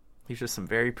 These are some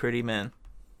very pretty men.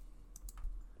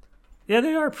 Yeah,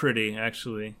 they are pretty,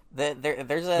 actually.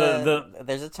 There's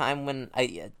a time when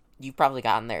you've probably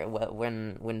gotten there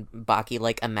when Baki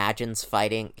like imagines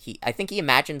fighting. I think he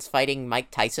imagines fighting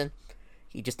Mike Tyson.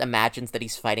 He just imagines that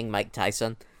he's fighting Mike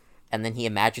Tyson, and then he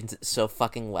imagines it so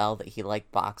fucking well that he like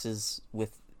boxes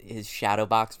with his shadow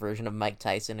box version of Mike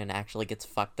Tyson and actually gets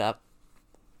fucked up.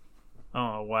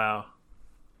 Oh wow.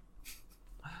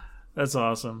 That's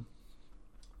awesome.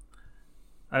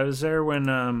 I was there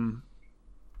when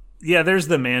yeah, there's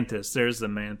the mantis.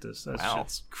 That's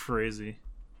shit's crazy.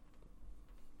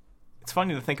 It's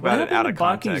funny to think about it out of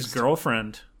context. Baki's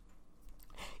girlfriend.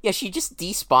 Yeah, she just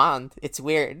despawned. It's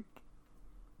weird.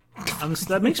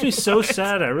 That makes me so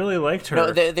sad. I really liked her.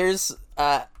 No, there's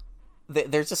a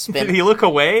spin. Did he look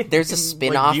away? There's a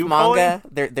spin-off manga.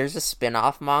 There's a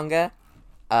spin-off manga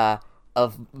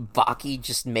of Baki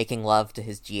just making love to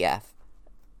his GF.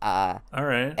 All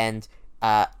right. And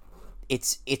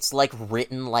it's like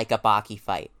written like a Baki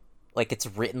fight. Like it's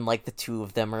written like the two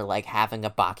of them are like having a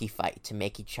Baki fight to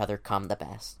make each other come the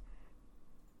best.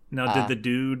 Now, did the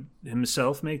dude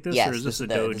himself make this, or is this a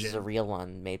doujin? This is a real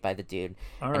one made by the dude.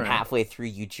 All and halfway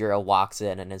through, Yujiro walks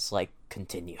in and is like,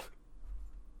 "Continue."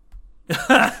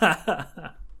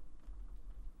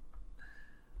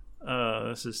 Oh,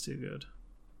 this is too good.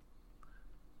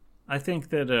 I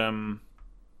think that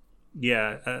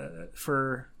yeah,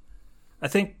 I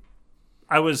think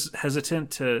I was hesitant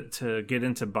to get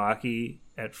into Baki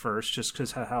at first just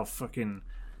because how fucking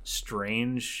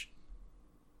strange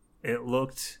it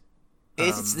looked.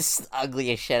 It's this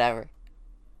ugliest shit ever.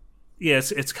 Yeah,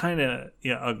 it's kind of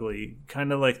ugly,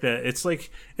 kind of like that. It's like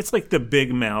the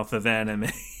Big Mouth of anime.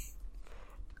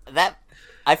 That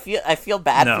I feel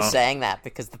bad for saying that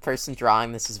because the person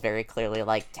drawing this is very clearly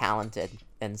like talented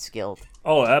and skilled.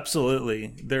 Oh,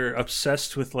 absolutely. They're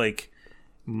obsessed with like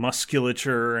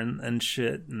musculature and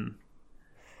shit, and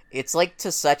it's like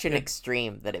to such an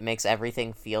extreme that it makes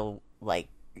everything feel like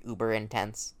uber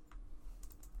intense.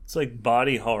 It's like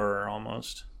body horror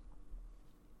almost.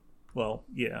 Well,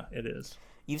 yeah, it is.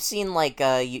 You've seen like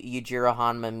Yujiro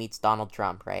Hanma meets Donald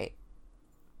Trump, right?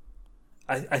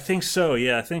 I think so.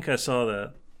 Yeah, I think I saw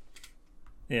that.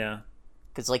 Yeah,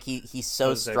 because like he's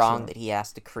so strong that he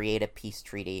has to create a peace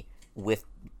treaty with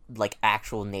like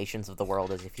actual nations of the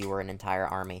world as if he were an entire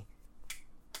army.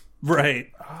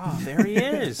 Right. Oh, there he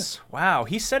is. Wow,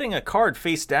 he's setting a card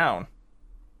face down.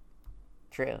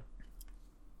 True.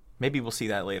 Maybe we'll see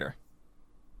that later.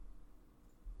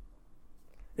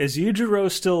 Is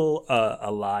Yujiro still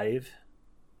alive?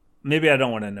 Maybe I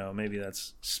don't want to know. Maybe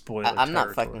that's spoiler I'm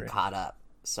not territory. fucking caught up,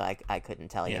 so I couldn't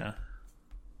tell you.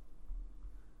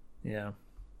 Yeah.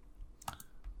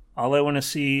 All I want to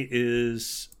see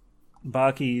is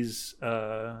Baki's.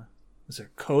 Is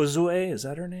it Kozue? Is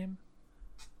that her name?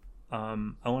 I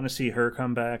want to see her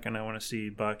come back, and I want to see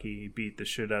Baki beat the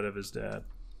shit out of his dad.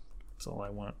 That's all I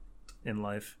want in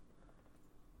life.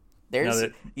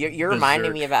 You're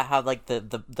reminding me about how like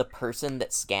the person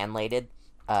that scanlated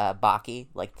Baki,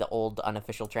 like the old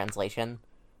unofficial translation,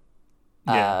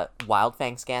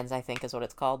 Wildfang scans, I think is what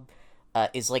it's called,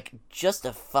 is like just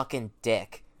a fucking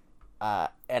dick.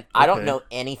 And I don't know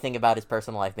anything about his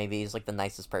personal life. Maybe he's like the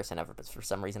nicest person ever, but for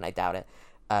some reason I doubt it.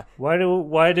 Why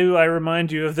do I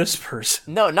remind you of this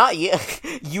person? No, not you.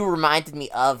 You reminded me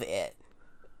of it.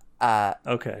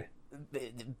 Okay.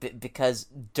 Because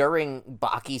during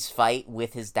Baki's fight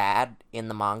with his dad in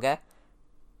the manga,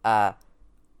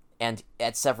 and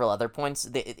at several other points,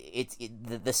 the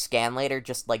scanlator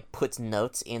just like puts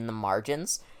notes in the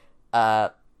margins,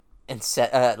 and there's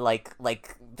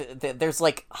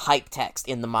like hype text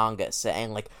in the manga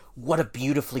saying like, what a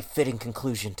beautifully fitting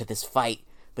conclusion to this fight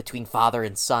between father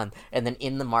and son, and then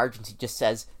in the margins he just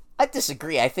says, I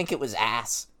disagree, I think it was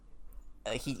ass.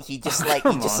 He just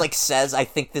says, I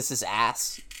think this is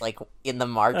ass, like in the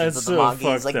margins of the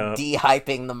manga. He's like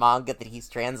de-hyping the manga that he's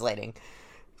translating.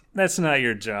 That's not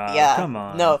your job. Yeah, come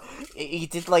on. No, he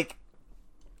did like.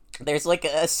 There's like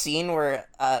a scene where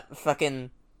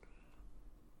he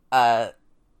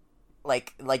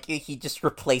just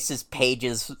replaces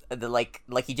pages, like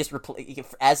he just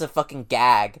as a fucking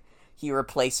gag. He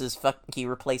replaces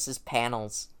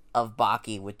panels of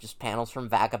Baki with just panels from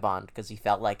Vagabond because he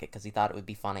felt like it, because he thought it would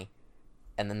be funny.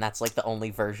 And then that's like the only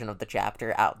version of the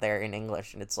chapter out there in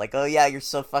English, and it's like, oh yeah, you're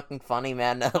so fucking funny,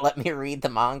 man. Let me read the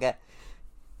manga.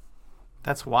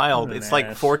 That's wild. It's like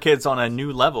 4Kids on a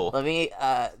new level. Let me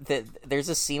there's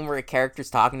a scene where a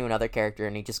character's talking to another character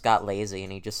and he just got lazy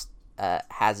and he just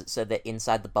has it so that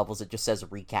inside the bubbles it just says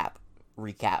recap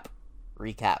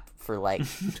for like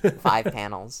 5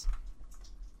 panels.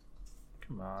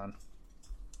 Come on.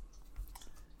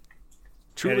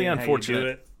 Truly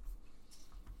unfortunate.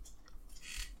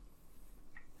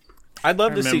 I'd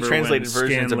love to see translated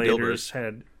versions of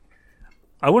Dilbert.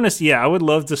 I would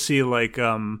love to see like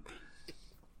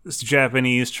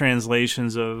Japanese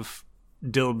translations of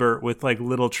Dilbert with like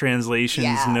little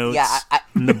translations notes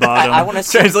in the bottom. I want to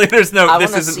see translators note.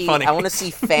 This isn't funny. I want to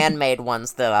see fan made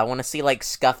ones though. I want to see like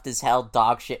scuffed as hell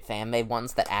dog shit fan made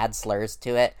ones that add slurs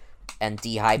to it and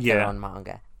de-hype their own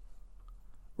manga.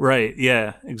 Right.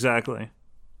 Yeah. Exactly.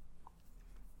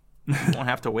 You won't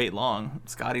have to wait long.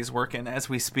 Scotty's working as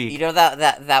we speak. You know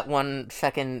that one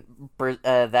fucking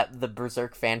the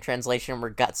Berserk fan translation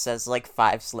where Guts says like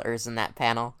 5 slurs in that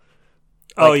panel.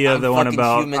 Oh yeah, the one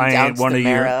about I ain't one of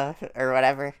you or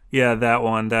whatever. Yeah, that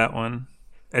one,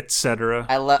 etc.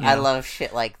 I love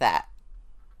shit like that.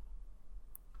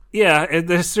 Yeah,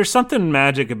 there's something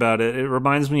magic about it. It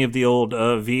reminds me of the old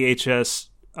VHS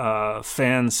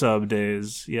fan sub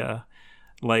days. Yeah,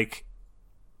 like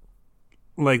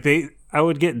I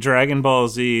would get Dragon Ball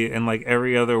Z, and like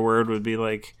every other word would be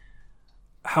like,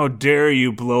 "How dare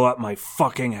you blow up my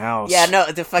fucking house?" Yeah,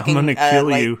 no, the fucking I'm gonna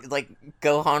kill you. Like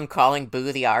Gohan calling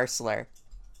Boo the R-slur.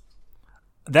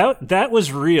 That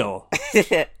was real.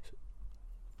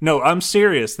 No, I'm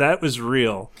serious. That was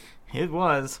real. It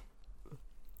was.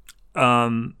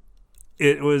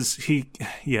 It was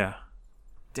Yeah.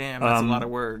 Damn, that's a lot of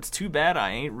words. Too bad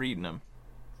I ain't reading them.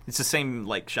 It's the same,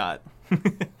 shot.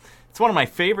 It's one of my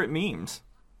favorite memes.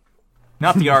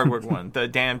 Not the R-word one. The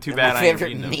damn too bad I ain't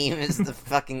reading them. My favorite meme is the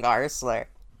fucking R-slur.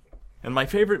 And my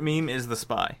favorite meme is the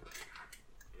spy.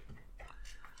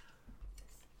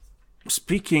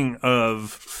 Speaking of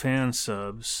fan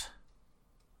subs,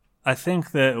 I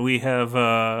think that we have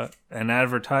an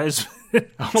advertisement.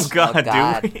 Oh,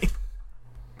 God, do we?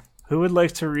 Who would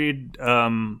like to read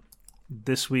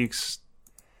this week's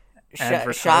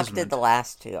advertisement? Shock did the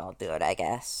last two. I'll do it, I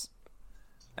guess.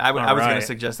 I was going to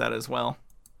suggest that as well.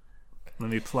 Let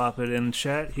me plop it in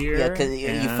chat here. Yeah, because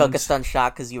you focused on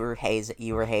Shock because you were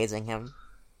hazing him.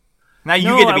 Now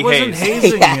you get to be hazed. I wasn't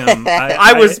hazing him.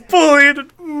 I was bullied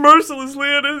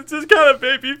mercilessly, and it just kind of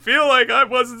made me feel like I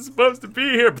wasn't supposed to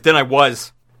be here. But then I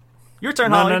was. Your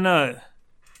turn, Holly. No.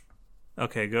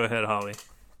 Okay, go ahead, Holly.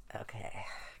 Okay.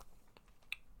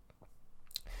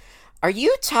 Are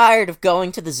you tired of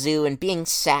going to the zoo and being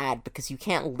sad because you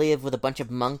can't live with a bunch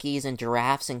of monkeys and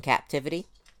giraffes in captivity?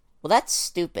 Well, that's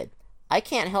stupid. I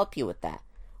can't help you with that.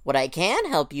 What I can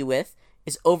help you with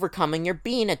is overcoming your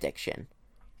bean addiction.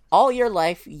 All your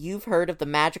life, you've heard of the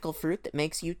magical fruit that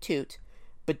makes you toot.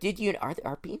 But did you...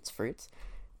 Are beans fruits?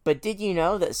 But did you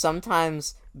know that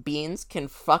sometimes beans can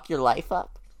fuck your life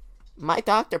up? My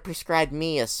doctor prescribed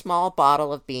me a small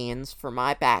bottle of beans for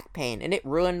my back pain, and it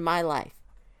ruined my life.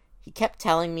 He kept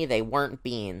telling me they weren't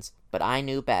beans, but I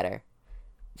knew better.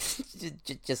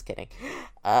 Just kidding.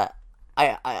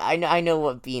 I know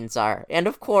what beans are. And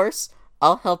of course,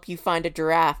 I'll help you find a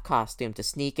giraffe costume to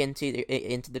sneak into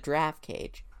the giraffe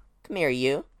cage. Come here,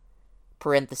 you.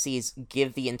 Parentheses,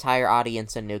 give the entire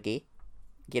audience a noogie.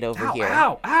 Get over here.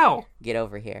 Ow! Get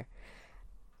over here.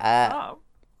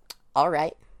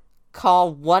 Alright.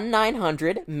 Call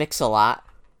 1-900-Mix-a-Lot.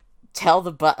 Tell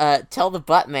the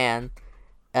butt man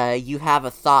you have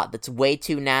a thought that's way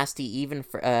too nasty even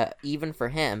for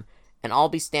him, and I'll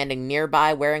be standing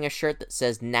nearby wearing a shirt that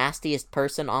says nastiest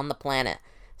person on the planet,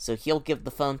 so he'll give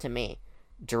the phone to me.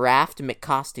 Giraffe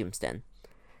McCostumston.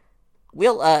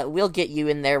 We'll get you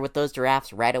in there with those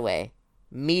giraffes right away.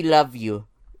 Me love you.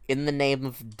 In the name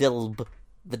of Dilb,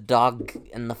 the dog,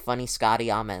 and the funny Scotty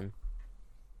Amen.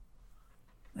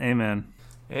 Amen.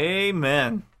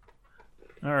 Amen.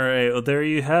 All right, well, there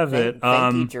you have it.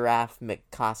 Thank you, Giraffe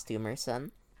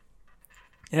McCostumerson.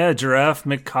 Yeah, Giraffe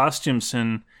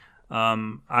McCostumson.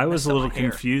 I was a little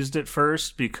confused at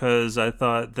first because I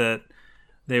thought that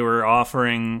they were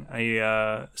offering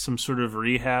some sort of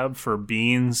rehab for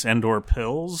beans and or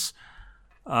pills.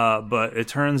 But it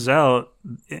turns out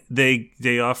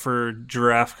they offer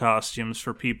giraffe costumes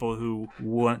for people who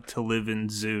want to live in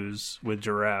zoos with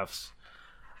giraffes.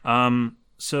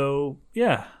 So,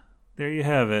 yeah, there you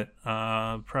have it.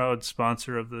 Proud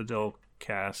sponsor of the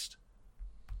Dillcast.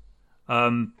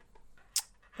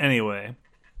 Anyway,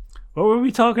 what were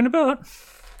we talking about?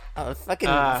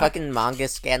 Fucking manga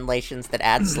scanlations that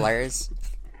add slurs.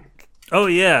 Oh,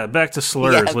 yeah, back to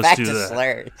slurs. Yeah, Let's back do to that.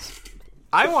 slurs.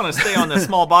 I want to stay on the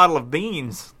small bottle of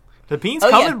beans. The beans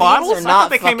come in bottles? I thought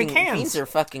they came in cans. Beans are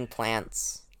fucking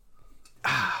plants.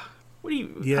 What do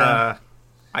you... Yeah.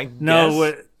 I guess... No,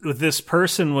 what this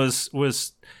person was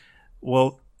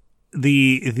well,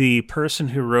 the person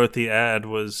who wrote the ad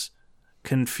was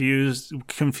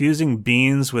confusing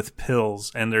beans with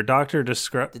pills, and their doctor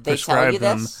prescribed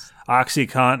them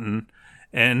OxyContin,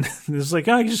 and it's like,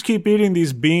 I just keep eating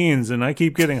these beans and I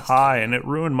keep getting high and it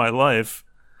ruined my life.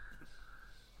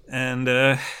 And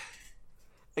I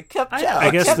kept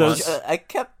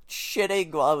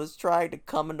shitting while I was trying to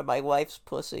come into my wife's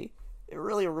pussy. It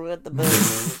really ruined the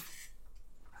movie.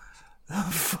 Oh,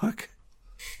 fuck.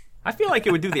 I feel like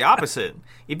it would do the opposite.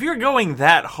 If you're going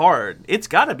that hard, it's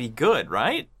got to be good,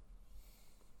 right?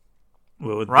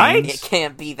 Well, right? Beans? It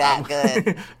can't be that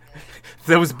good.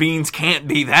 Those beans can't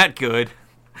be that good.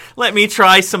 Let me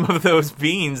try some of those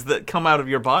beans that come out of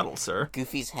your bottle, sir.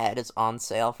 Goofy's head is on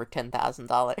sale for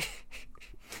 $10,000.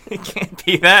 It can't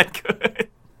be that good.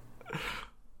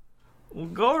 Well,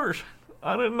 gosh,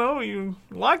 I didn't know you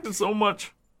liked it so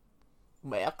much.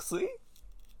 Maxie?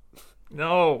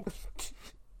 No.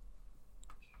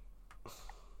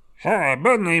 Hi,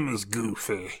 my name is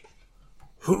Goofy.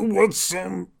 Who wants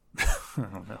some...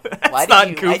 That's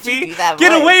not Goofy.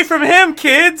 Get away from him,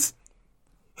 kids!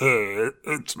 Hey,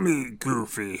 it's me,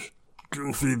 Goofy.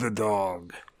 Goofy the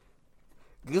dog.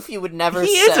 Goofy would never...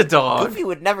 He is a dog. Goofy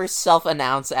would never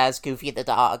self-announce as Goofy the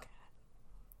dog.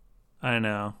 I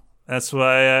know. That's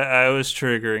why I was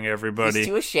triggering everybody. He's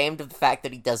too ashamed of the fact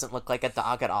that he doesn't look like a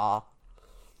dog at all.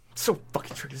 So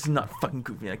fucking true. This is not fucking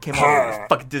Goofy. I came over to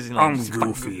fucking Disneyland. I'm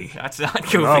Goofy. That's not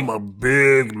Goofy. I'm a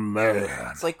big man.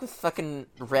 It's like with fucking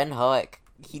Ren Hoek.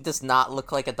 He does not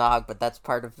look like a dog, but that's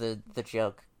part of the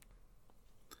joke.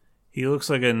 He looks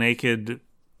like a naked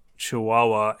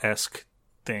Chihuahua-esque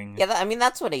thing. Yeah, I mean,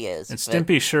 that's what he is. And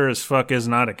Stimpy sure as fuck is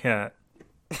not a cat.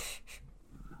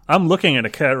 I'm looking at a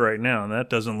cat right now, and that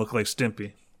doesn't look like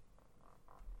Stimpy.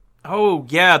 Oh,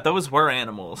 yeah, those were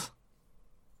animals.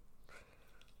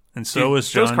 And so was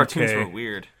John Those cartoons K. were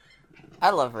weird.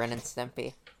 I love Ren and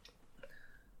Stimpy.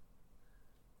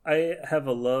 I have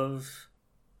a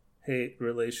love-hate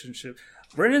relationship.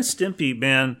 Ren and Stimpy,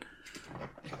 man,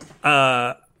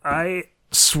 I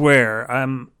swear,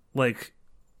 I'm like...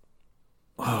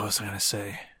 What was I going to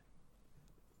say?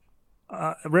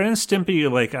 Ren and Stimpy,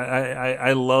 like,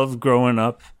 I love growing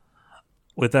up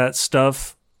with that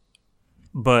stuff,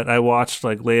 but I watched,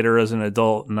 like, later as an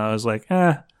adult, and I was like,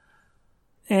 I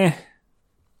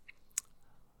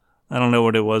don't know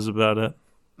what it was about it.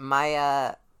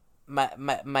 My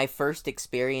first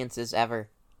experiences ever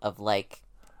of, like,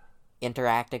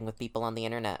 interacting with people on the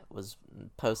internet was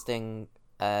posting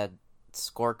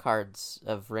scorecards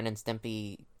of Ren and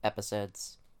Stimpy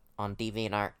episodes on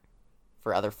DeviantArt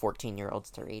for other 14-year-olds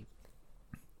to read.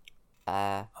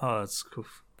 Oh, that's cool.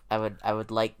 I would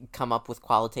like come up with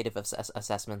qualitative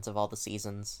assessments of all the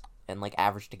seasons and like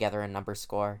average together a number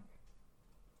score.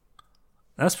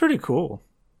 That's pretty cool.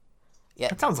 Yeah,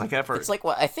 That sounds like effort. it's like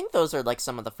what I think those are like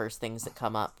some of the first things that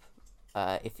come up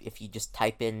if you just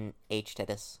type in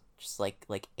HDitus, just like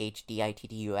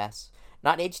HDITTUS,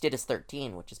 not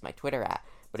HDitus13, which is my Twitter app,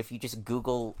 but if you just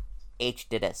Google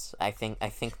HDitus, I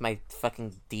think my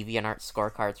fucking DeviantArt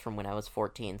scorecards from when I was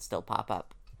 14 still pop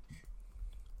up.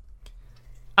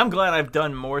 I'm glad I've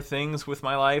done more things with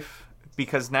my life,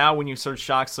 because now when you search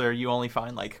Shockslayer, you only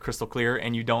find, like, Crystal Clear,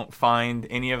 and you don't find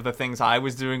any of the things I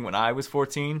was doing when I was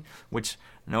 14, which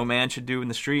no man should do in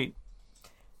the street.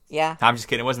 Yeah. I'm just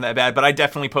kidding. It wasn't that bad, but I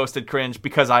definitely posted cringe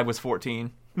because I was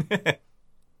 14.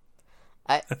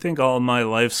 I think all of my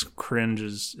life's cringe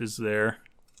is there.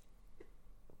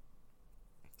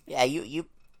 Yeah,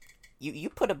 you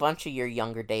put a bunch of your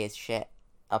younger days shit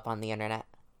up on the internet.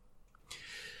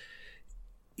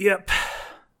 Yep.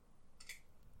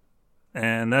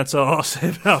 And that's all I'll say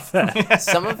about that.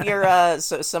 Some of your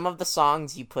some of the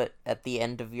songs you put at the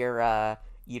end of your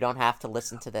you don't have to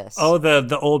listen to this. Oh,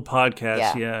 the old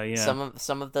podcast. Yeah.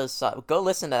 Some of those go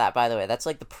listen to that, by the way. That's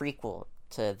like the prequel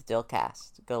to the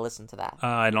Dillcast. Go listen to that.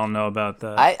 I don't know about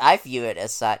that. I view it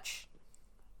as such.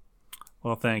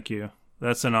 Well, thank you.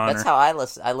 That's an honor. That's how I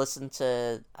listen. I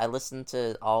listened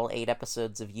to all 8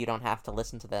 episodes of You Don't Have to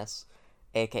Listen to This,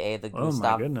 aka the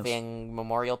Gustav Ving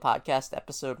Memorial Podcast,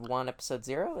 episode 1, episode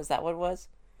 0. Is that what it was?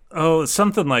 Oh,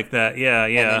 something like that. Yeah.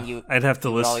 I'd have to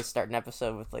listen. Always start an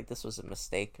episode with like, "This was a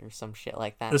mistake" or some shit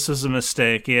like that. This was a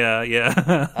mistake. Yeah.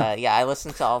 Yeah, I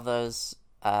listened to all those,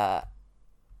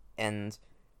 and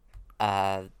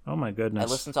oh my goodness, I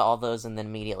listened to all those and then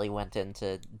immediately went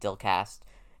into Dillcast.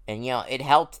 And, you know, it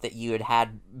helped that you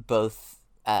had both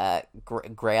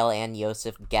Grail and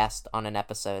Yosef guest on an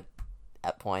episode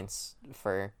at points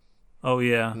for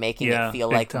making it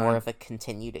feel like more of a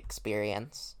continued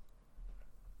experience.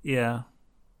 Yeah.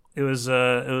 It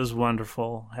was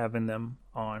wonderful having them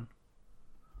on.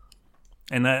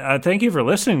 And I thank you for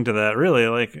listening to that, really.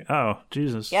 Like, oh,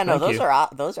 Jesus. Yeah, no, those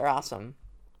are awesome.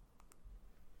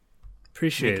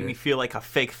 Appreciate Making it. me feel like a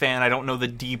fake fan. I don't know the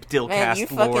deep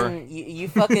Dillcast lore. You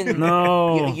fucking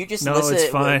no, you just no, listen. It's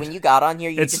fine. When you got on here,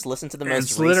 you just listen to the most.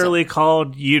 It's literally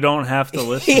called "You Don't Have to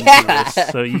Listen to This,"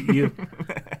 so you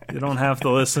don't have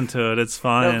to listen to it. It's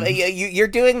fine. No, you're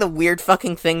doing the weird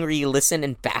fucking thing where you listen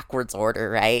in backwards order,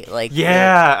 right? Like,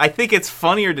 yeah, I think it's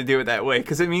funnier to do it that way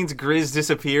because it means Grizz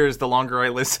disappears the longer I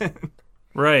listen.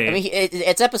 Right. I mean,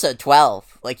 it's episode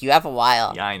 12. Like, you have a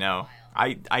while. Yeah, I know.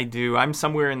 I do. I'm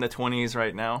somewhere in the 20s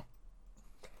right now.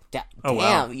 Damn,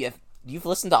 wow. You've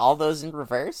listened to all those in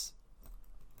reverse?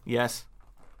 Yes.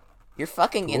 You're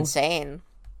fucking insane.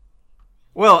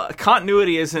 Well,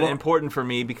 continuity isn't important for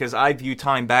me because I view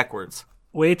time backwards.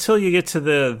 Wait till you get to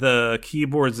the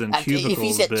keyboards and cubicles. If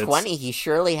he's at 20, he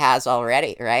surely has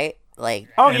already, right? Like,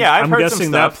 oh yeah, I'm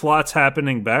guessing that plot's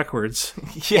happening backwards.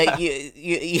 Yeah,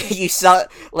 you saw,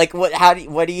 like,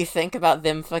 what do you think about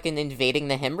them fucking invading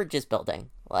the Hemorrhages building?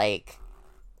 Like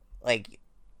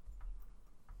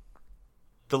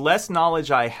the less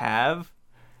knowledge I have,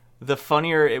 the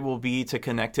funnier it will be to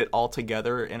connect it all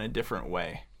together in a different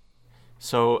way.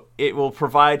 So it will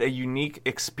provide a unique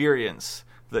experience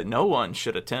that no one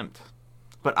should attempt,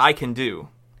 but I can do.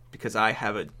 Because I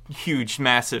have a huge,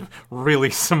 massive, really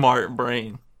smart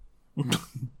brain.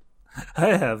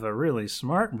 I have a really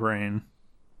smart brain.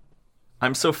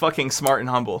 I'm so fucking smart and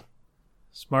humble.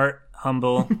 Smart,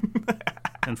 humble,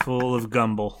 and full of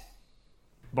gumble.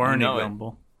 Barney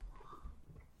Gumble.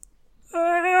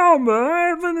 I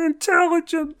have an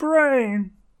intelligent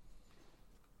brain.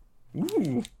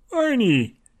 Ooh,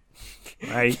 Barney.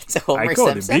 I call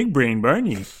the big brain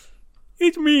Barney.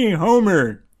 It's me,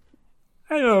 Homer.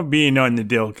 I love being on the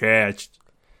Dillcast.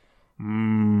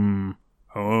 Homer.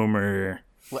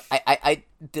 Well, I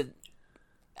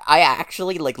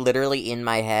actually, like, literally in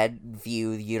my head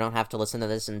view, you don't have to listen to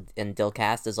this in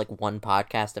Dillcast as, like, one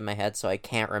podcast in my head, so I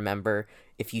can't remember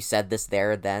if you said this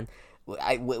there or then.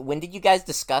 When did you guys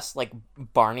discuss, like,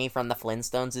 Barney from the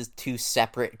Flintstones' two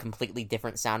separate, completely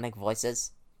different sounding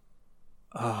voices?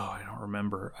 Oh, I don't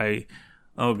remember.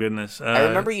 Oh, goodness. I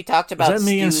remember you talked about was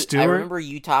that me and Stuart? I remember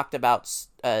you talked about,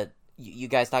 you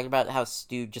guys talked about how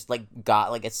Stu just, like,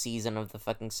 got, like, a season of the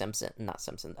fucking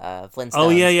Flintstones. Oh,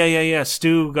 yeah.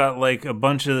 Stu got, like, a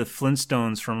bunch of the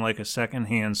Flintstones from, like, a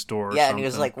secondhand store or something. And he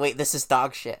was like, wait, this is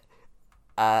dog shit.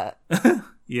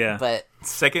 Yeah. But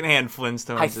secondhand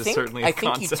Flintstones is certainly a concept.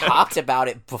 I think you talked about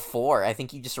it before. I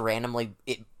think you just randomly,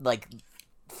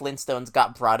 Flintstones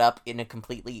got brought up in a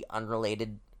completely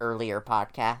unrelated earlier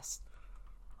podcast.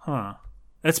 Huh.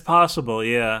 It's possible,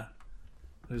 yeah.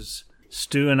 Because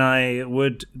Stu and I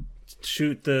would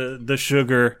shoot the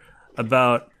sugar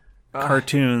about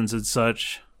cartoons and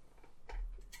such.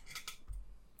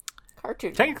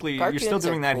 Technically, you're still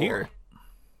doing that here.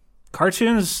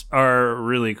 Cartoons are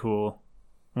really cool.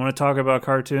 Want to talk about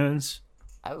cartoons?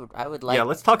 I would like. Yeah,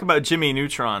 let's talk about Jimmy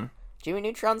Neutron. Jimmy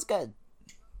Neutron's good.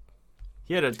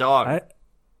 He had a dog.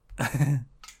 I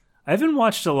haven't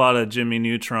watched a lot of Jimmy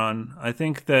Neutron. I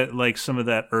think that, like, some of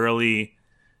that early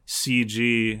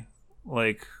CG,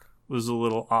 like, was a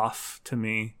little off to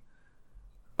me.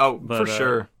 Oh, but, for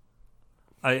sure.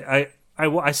 I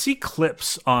see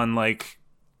clips on, like,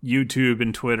 YouTube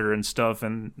and Twitter and stuff,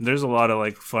 and there's a lot of,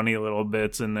 like, funny little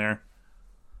bits in there.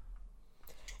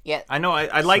 Yeah, I know.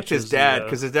 I liked his dad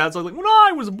because his dad's like, when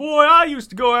I was a boy, I used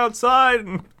to go outside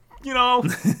and,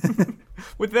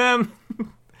 with them.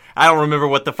 I don't remember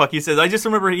what the fuck he says. I just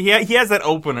remember he has that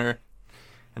opener,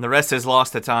 and the rest is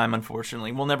lost to time.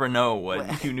 Unfortunately, we'll never know what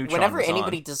Hugh Neutron. Whenever was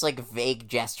anybody on. does, like, vague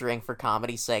gesturing for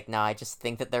comedy's sake, now I just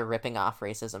think that they're ripping off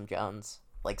Racism Jones,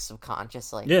 like,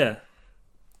 subconsciously. Yeah,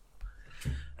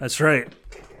 that's right.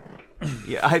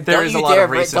 Yeah, there is a lot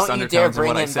of racist undertones in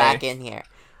what I say. Don't you dare bring him back in here.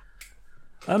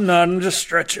 I'm not. I'm just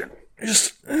stretching.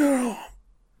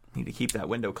 Need to keep that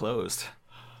window closed.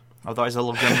 Otherwise, a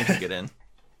little gentleman can get in.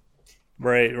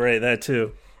 Right. That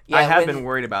too. Yeah, I have been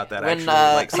worried about that, actually.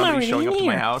 Like, somebody showing up to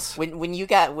my house. When you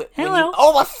got... Hello.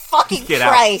 Oh, my fucking Get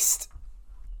Christ!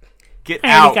 Get I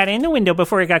out! already got in the window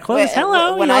before it got closed.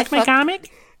 Hello, you like my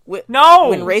comic? No!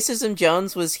 When Racism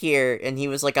Jones was here, and he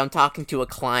was like, I'm talking to a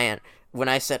client... When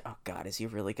I said, "Oh God, is he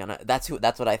really gonna?" That's what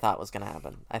I thought was gonna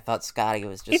happen. I thought Scotty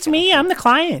was just. It's me. I'm the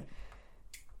client.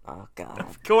 Oh God.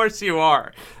 Of course you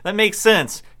are. That makes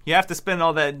sense. You have to spend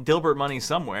all that Dilbert money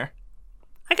somewhere.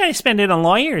 I gotta spend it on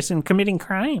lawyers and committing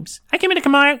crimes. I commit a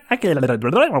crime. I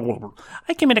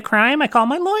call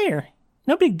my lawyer.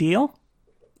 No big deal.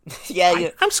 Yeah,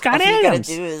 I'm Scott Adams. Adams.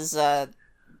 All you gotta do is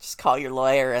just call your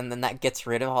lawyer, and then that gets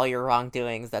rid of all your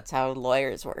wrongdoings. That's how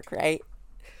lawyers work, right?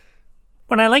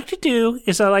 What I like to do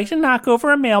is I like to knock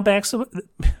over a mailbox with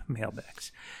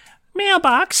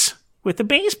a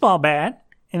baseball bat,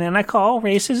 and then I call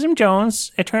Racism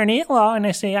Jones, attorney at law, and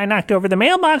I say, I knocked over the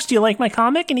mailbox. Do you like my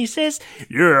comic? And he says,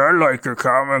 yeah, I like your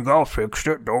comic. I'll fix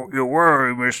it. Don't you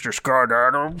worry, Mr. Scott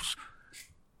Adams.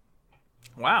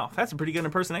 Wow, that's a pretty good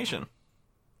impersonation.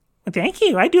 Well, thank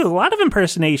you. I do a lot of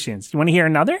impersonations. You want to hear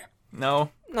another? No.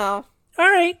 No.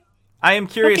 All right. I am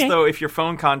curious, though, if your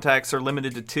phone contacts are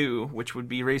limited to 2, which would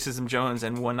be Racism Jones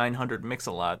and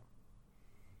 1-900-MIX-A-LOT.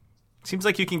 Seems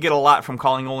like you can get a lot from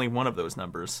calling only one of those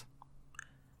numbers.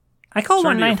 I call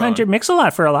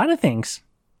 1-900-MIX-A-LOT for a lot of things.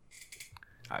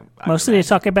 Mostly they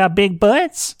talk about big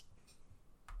butts.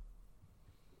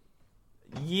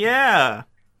 Yeah.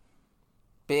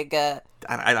 Big, I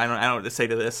don't know what to say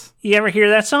to this. You ever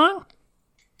hear that song?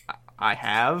 I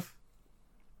have.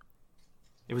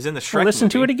 It was in the Shrek listen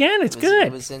movie. to it again. It's good.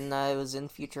 It was in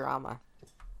Futurama.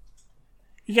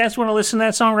 You guys want to listen to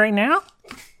that song right now?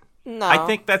 No. I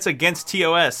think that's against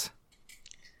TOS.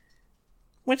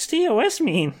 What's TOS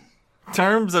mean?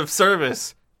 Terms of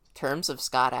service. Terms of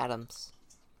Scott Adams.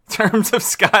 Terms of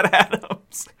Scott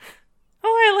Adams.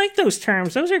 Oh, I like those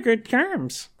terms. Those are good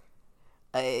terms.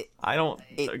 I don't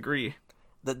agree.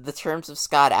 The terms of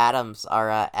Scott Adams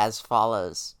are as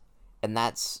follows, and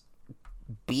that's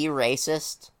be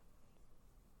racist,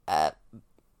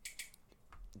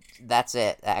 That's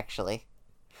it, actually.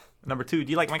 Number 2,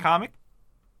 do you like my comic?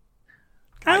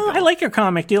 I like your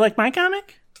comic. Do you like my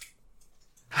comic?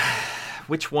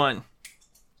 Which one?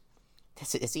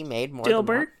 Is he made more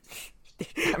Dilbert?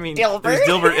 than one? I mean, Dilbert? there's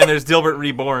Dilbert and there's Dilbert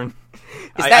Reborn.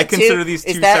 I consider these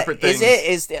two separate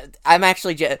things. I'm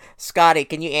actually Scotty,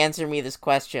 can you answer me this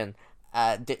question?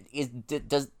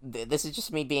 Does this is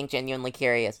just me being genuinely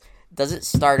curious. Does it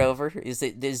start over? Is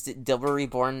it Dilbert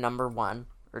Reborn number 1,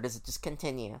 or does it just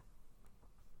continue?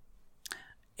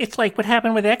 It's like what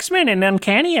happened with X-Men and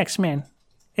Uncanny X-Men.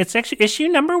 It's actually issue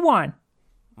number 1.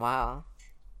 Wow.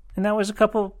 And that was a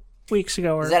couple weeks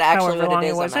ago, or is that actually however what long it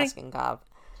is? was. I'm asking Cobb.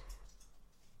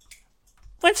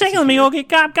 1 second, let me go get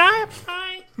Gob.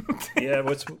 Hi. Yeah,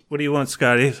 what do you want,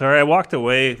 Scotty? Sorry, I walked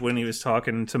away when he was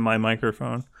talking to my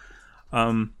microphone.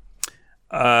 You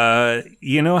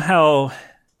know how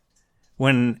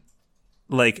when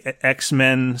like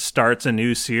X-Men starts a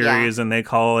new series and they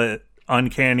call it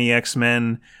Uncanny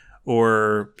X-Men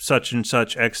or such and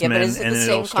such X-Men, and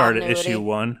it'll start at issue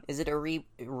 1. Is it a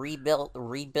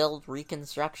rebuild,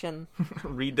 reconstruction?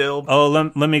 Rebuild. Oh,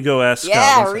 let me go ask.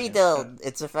 Yeah, Scott rebuild.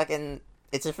 It's a fucking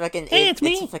it's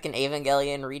me. It's a fucking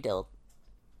Evangelion rebuild.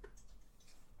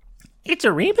 It's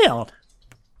a rebuild.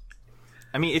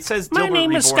 I mean, it says my Dilbert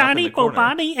name is Reborn Scotty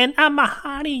Bobati, and I'm a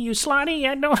hottie, you slutty.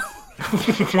 I know.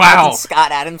 Wow.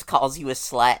 Scott Adams calls you a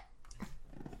slut.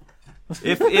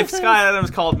 If Scott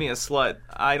Adams called me a slut,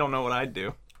 I don't know what I'd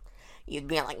do. You'd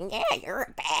be like, yeah, you're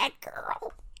a bad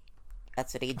girl.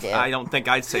 That's what he'd do. I don't think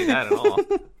I'd say that at all.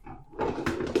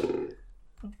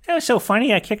 That was so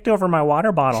funny, I kicked over my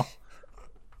water bottle.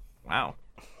 Wow.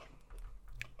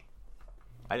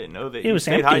 I didn't know that you was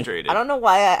stayed empty. hydrated. I don't know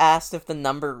why I asked if the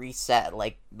number reset,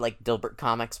 like Dilbert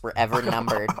comics were ever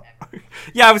numbered.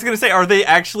 Yeah, I was going to say, are they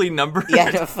actually numbered? Yeah,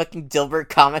 no, fucking Dilbert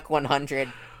comic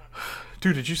 100.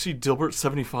 Dude, did you see Dilbert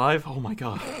 75? Oh my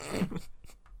god.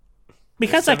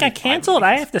 Because I got canceled,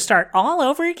 I have to start all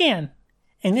over again.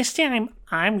 And this time,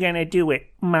 I'm going to do it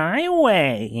my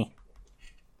way.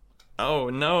 Oh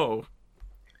no.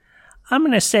 I'm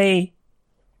going to say,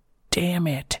 damn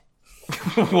it.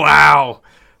 Wow.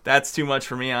 That's too much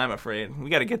for me, I'm afraid. We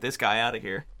got to get this guy out of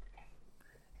here.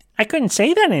 I couldn't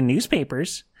say that in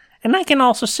newspapers. And I can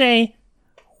also say,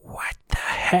 what the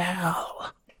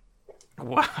hell?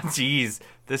 Wow, jeez.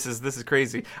 This is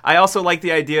crazy. I also like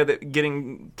the idea that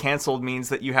getting canceled means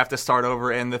that you have to start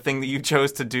over, and the thing that you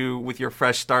chose to do with your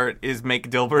fresh start is make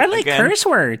Dilbert I like again. curse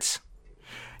words.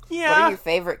 Yeah. What are your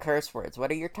favorite curse words? What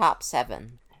are your top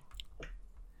 7?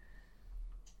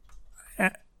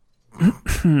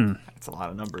 That's a lot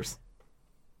of numbers.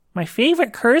 My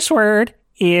favorite curse word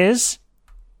is...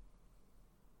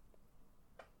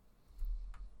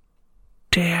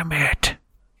 damn it.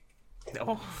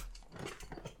 Oh.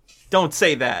 Don't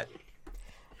say that.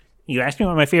 You asked me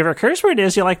what my favorite curse word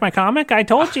is. You like my comic? I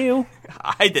told you.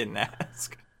 I didn't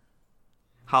ask.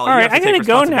 Holly, All you right, have to I take gotta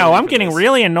go now. responsibility I'm for getting this.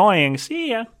 really annoying. See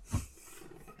ya.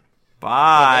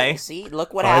 Bye. Okay, see,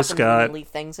 look what Bye, happens Scott. when you leave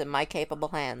things in my capable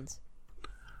hands.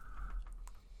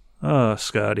 Oh,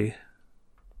 Scotty.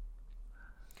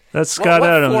 That's What Scott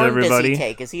Adams, form everybody. does he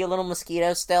take? Is he a little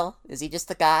mosquito still? Is he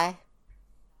just a guy?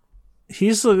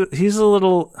 He's a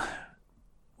little...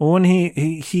 When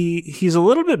he's a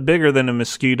little bit bigger than a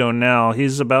mosquito now.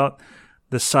 He's about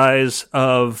the size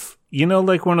of, you know,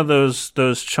 like one of those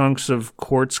chunks of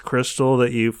quartz crystal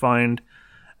that you find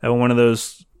at one of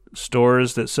those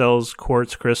stores that sells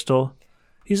quartz crystal.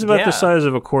 He's about the size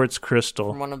of a quartz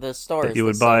crystal From one of those stores that you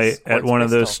would that buy sells at quartz one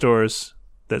of those crystal. stores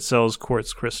that sells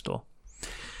quartz crystal.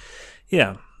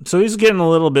 Yeah. So he's getting a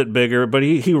little bit bigger, but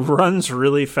he runs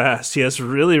really fast. He has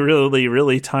really, really,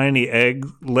 really tiny egg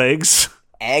legs.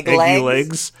 Eggy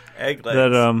legs Egg legs.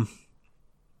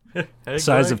 that Egg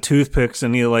size leg. of toothpicks,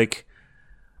 and he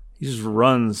just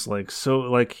runs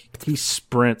he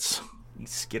sprints. He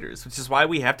skitters, which is why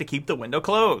we have to keep the window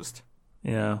closed.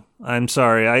 Yeah, I'm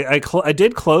sorry. I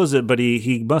did close it, but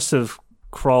he must have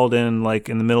crawled in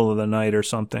in the middle of the night or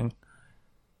something,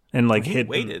 and He hid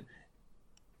waited.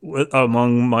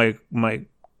 among my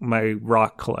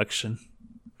rock collection.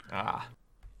 Ah.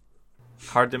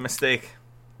 Hard to mistake,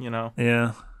 you know.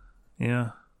 Yeah.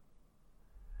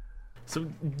 So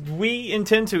we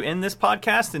intend to end this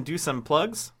podcast and do some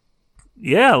plugs.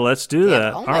 Yeah, let's do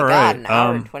that. Oh my All god, right. an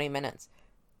hour and 20 minutes.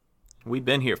 We've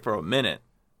been here for a minute.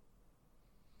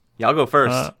 Y'all go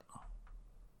first.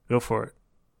 Go for it.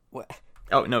 What?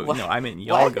 Oh no, What? no, I mean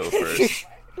y'all What? go first.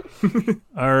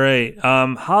 All right.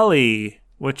 Holly,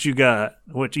 what you got?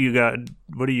 What do you got?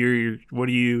 What are you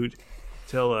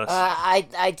Tell us.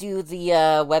 I do the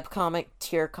webcomic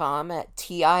Tiercom at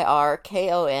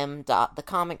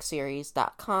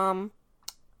tirkom.thecomicseries.com.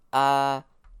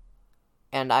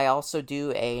 And I also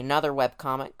do another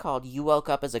webcomic called You Woke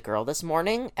Up as a Girl This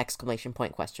Morning! ! Which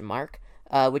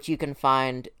you can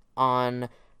find on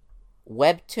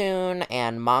Webtoon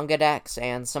and Mangadex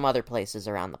and some other places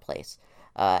around the place.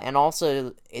 And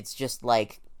also, it's just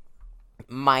like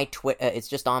my it's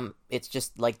just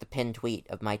like the pinned tweet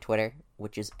of my Twitter,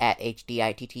 which is at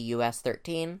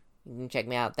HDITTUS13. You can check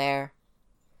me out there.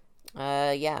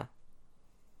 Yeah.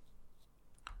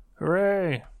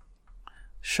 Hooray.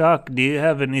 Shock, do you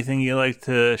have anything you like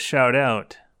to shout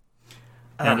out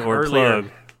or plug?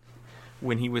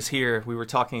 When he was here, we were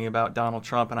talking about Donald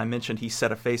Trump, and I mentioned he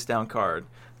set a face-down card.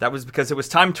 That was because it was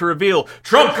time to reveal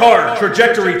Trump card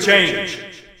trajectory change.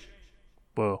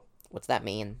 Whoa. What's that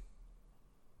mean?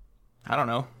 I don't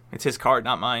know. It's his card,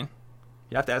 not mine.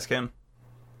 You have to ask him.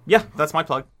 Yeah, that's my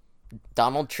plug.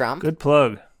 Donald Trump? Good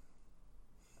plug.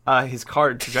 His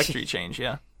card trajectory change,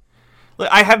 yeah. Look,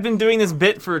 I have been doing this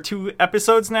bit for 2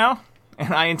 episodes now,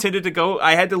 and I intended to go.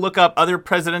 I had to look up other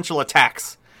presidential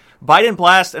attacks. Biden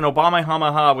blast and Obama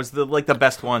hamaha was the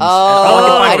best ones.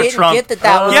 I didn't get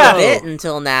that was a bit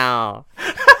until now.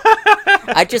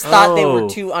 I just thought they were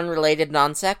 2 unrelated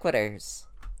non sequiturs.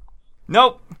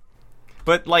 Nope.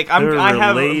 But I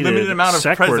have a limited amount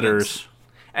of presidents.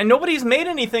 And nobody's made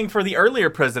anything for the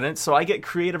earlier presidents, so I get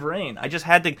creative reign. I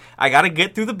gotta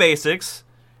get through the basics,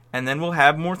 and then we'll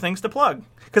have more things to plug.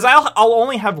 Because I'll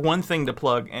only have one thing to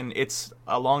plug, and it's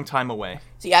a long time away.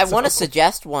 See, I want to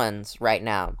suggest ones right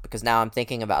now, because now I'm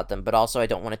thinking about them, but also I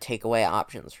don't want to take away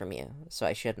options from you, so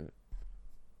I shouldn't.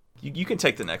 You can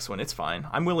take the next one, it's fine.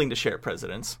 I'm willing to share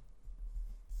presidents.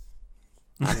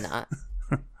 I'm not.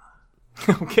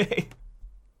 Okay.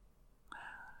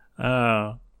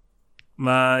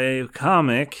 My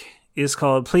comic is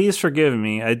called Please Forgive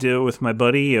Me. I do it with my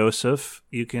buddy Yosef.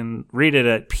 You can read it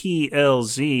at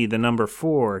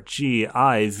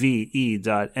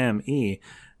PLZ4GIVE.me.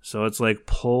 So it's like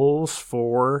Pulse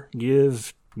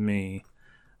Forgive Me.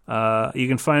 You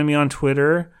can find me on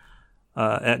Twitter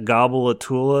at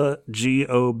Gobbleatula,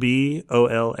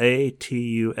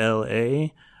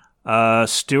 GOBOLATULA.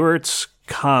 Stuart's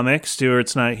comic,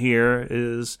 Stuart's not here,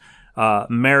 is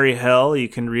Merry Hell. You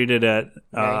can read it at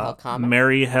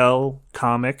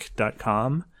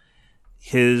merryhellcomic.com.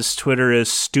 His Twitter is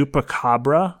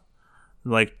Stupacabra,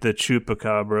 like the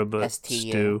Chupacabra, but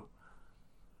Stu.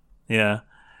 Yeah.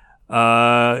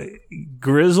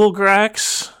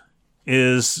 Grizzlegrax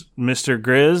is Mr.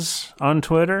 Grizz on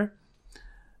Twitter.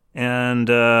 And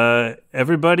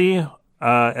everybody,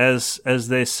 as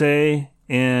they say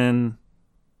in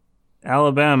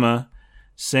Alabama,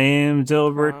 same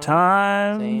Dilbert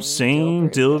time, same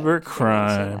Dilbert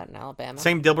crime.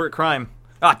 Same Dilbert crime.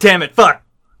 Ah, damn it, fuck!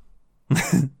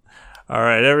 All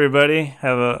right, everybody,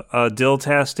 have a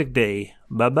Diltastic day.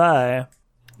 Bye-bye.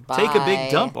 Bye. Take a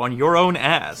big dump on your own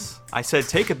ass. I said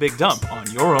take a big dump on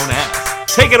your own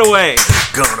ass. Take it away!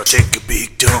 Gonna take a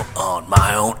big dump on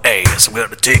my own ass. I'm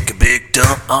gonna take a big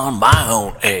dump on my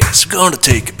own ass. I'm gonna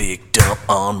take a big dump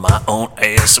on my own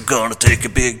ass. I'm gonna take a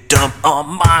big dump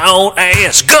on my own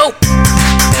ass. Go!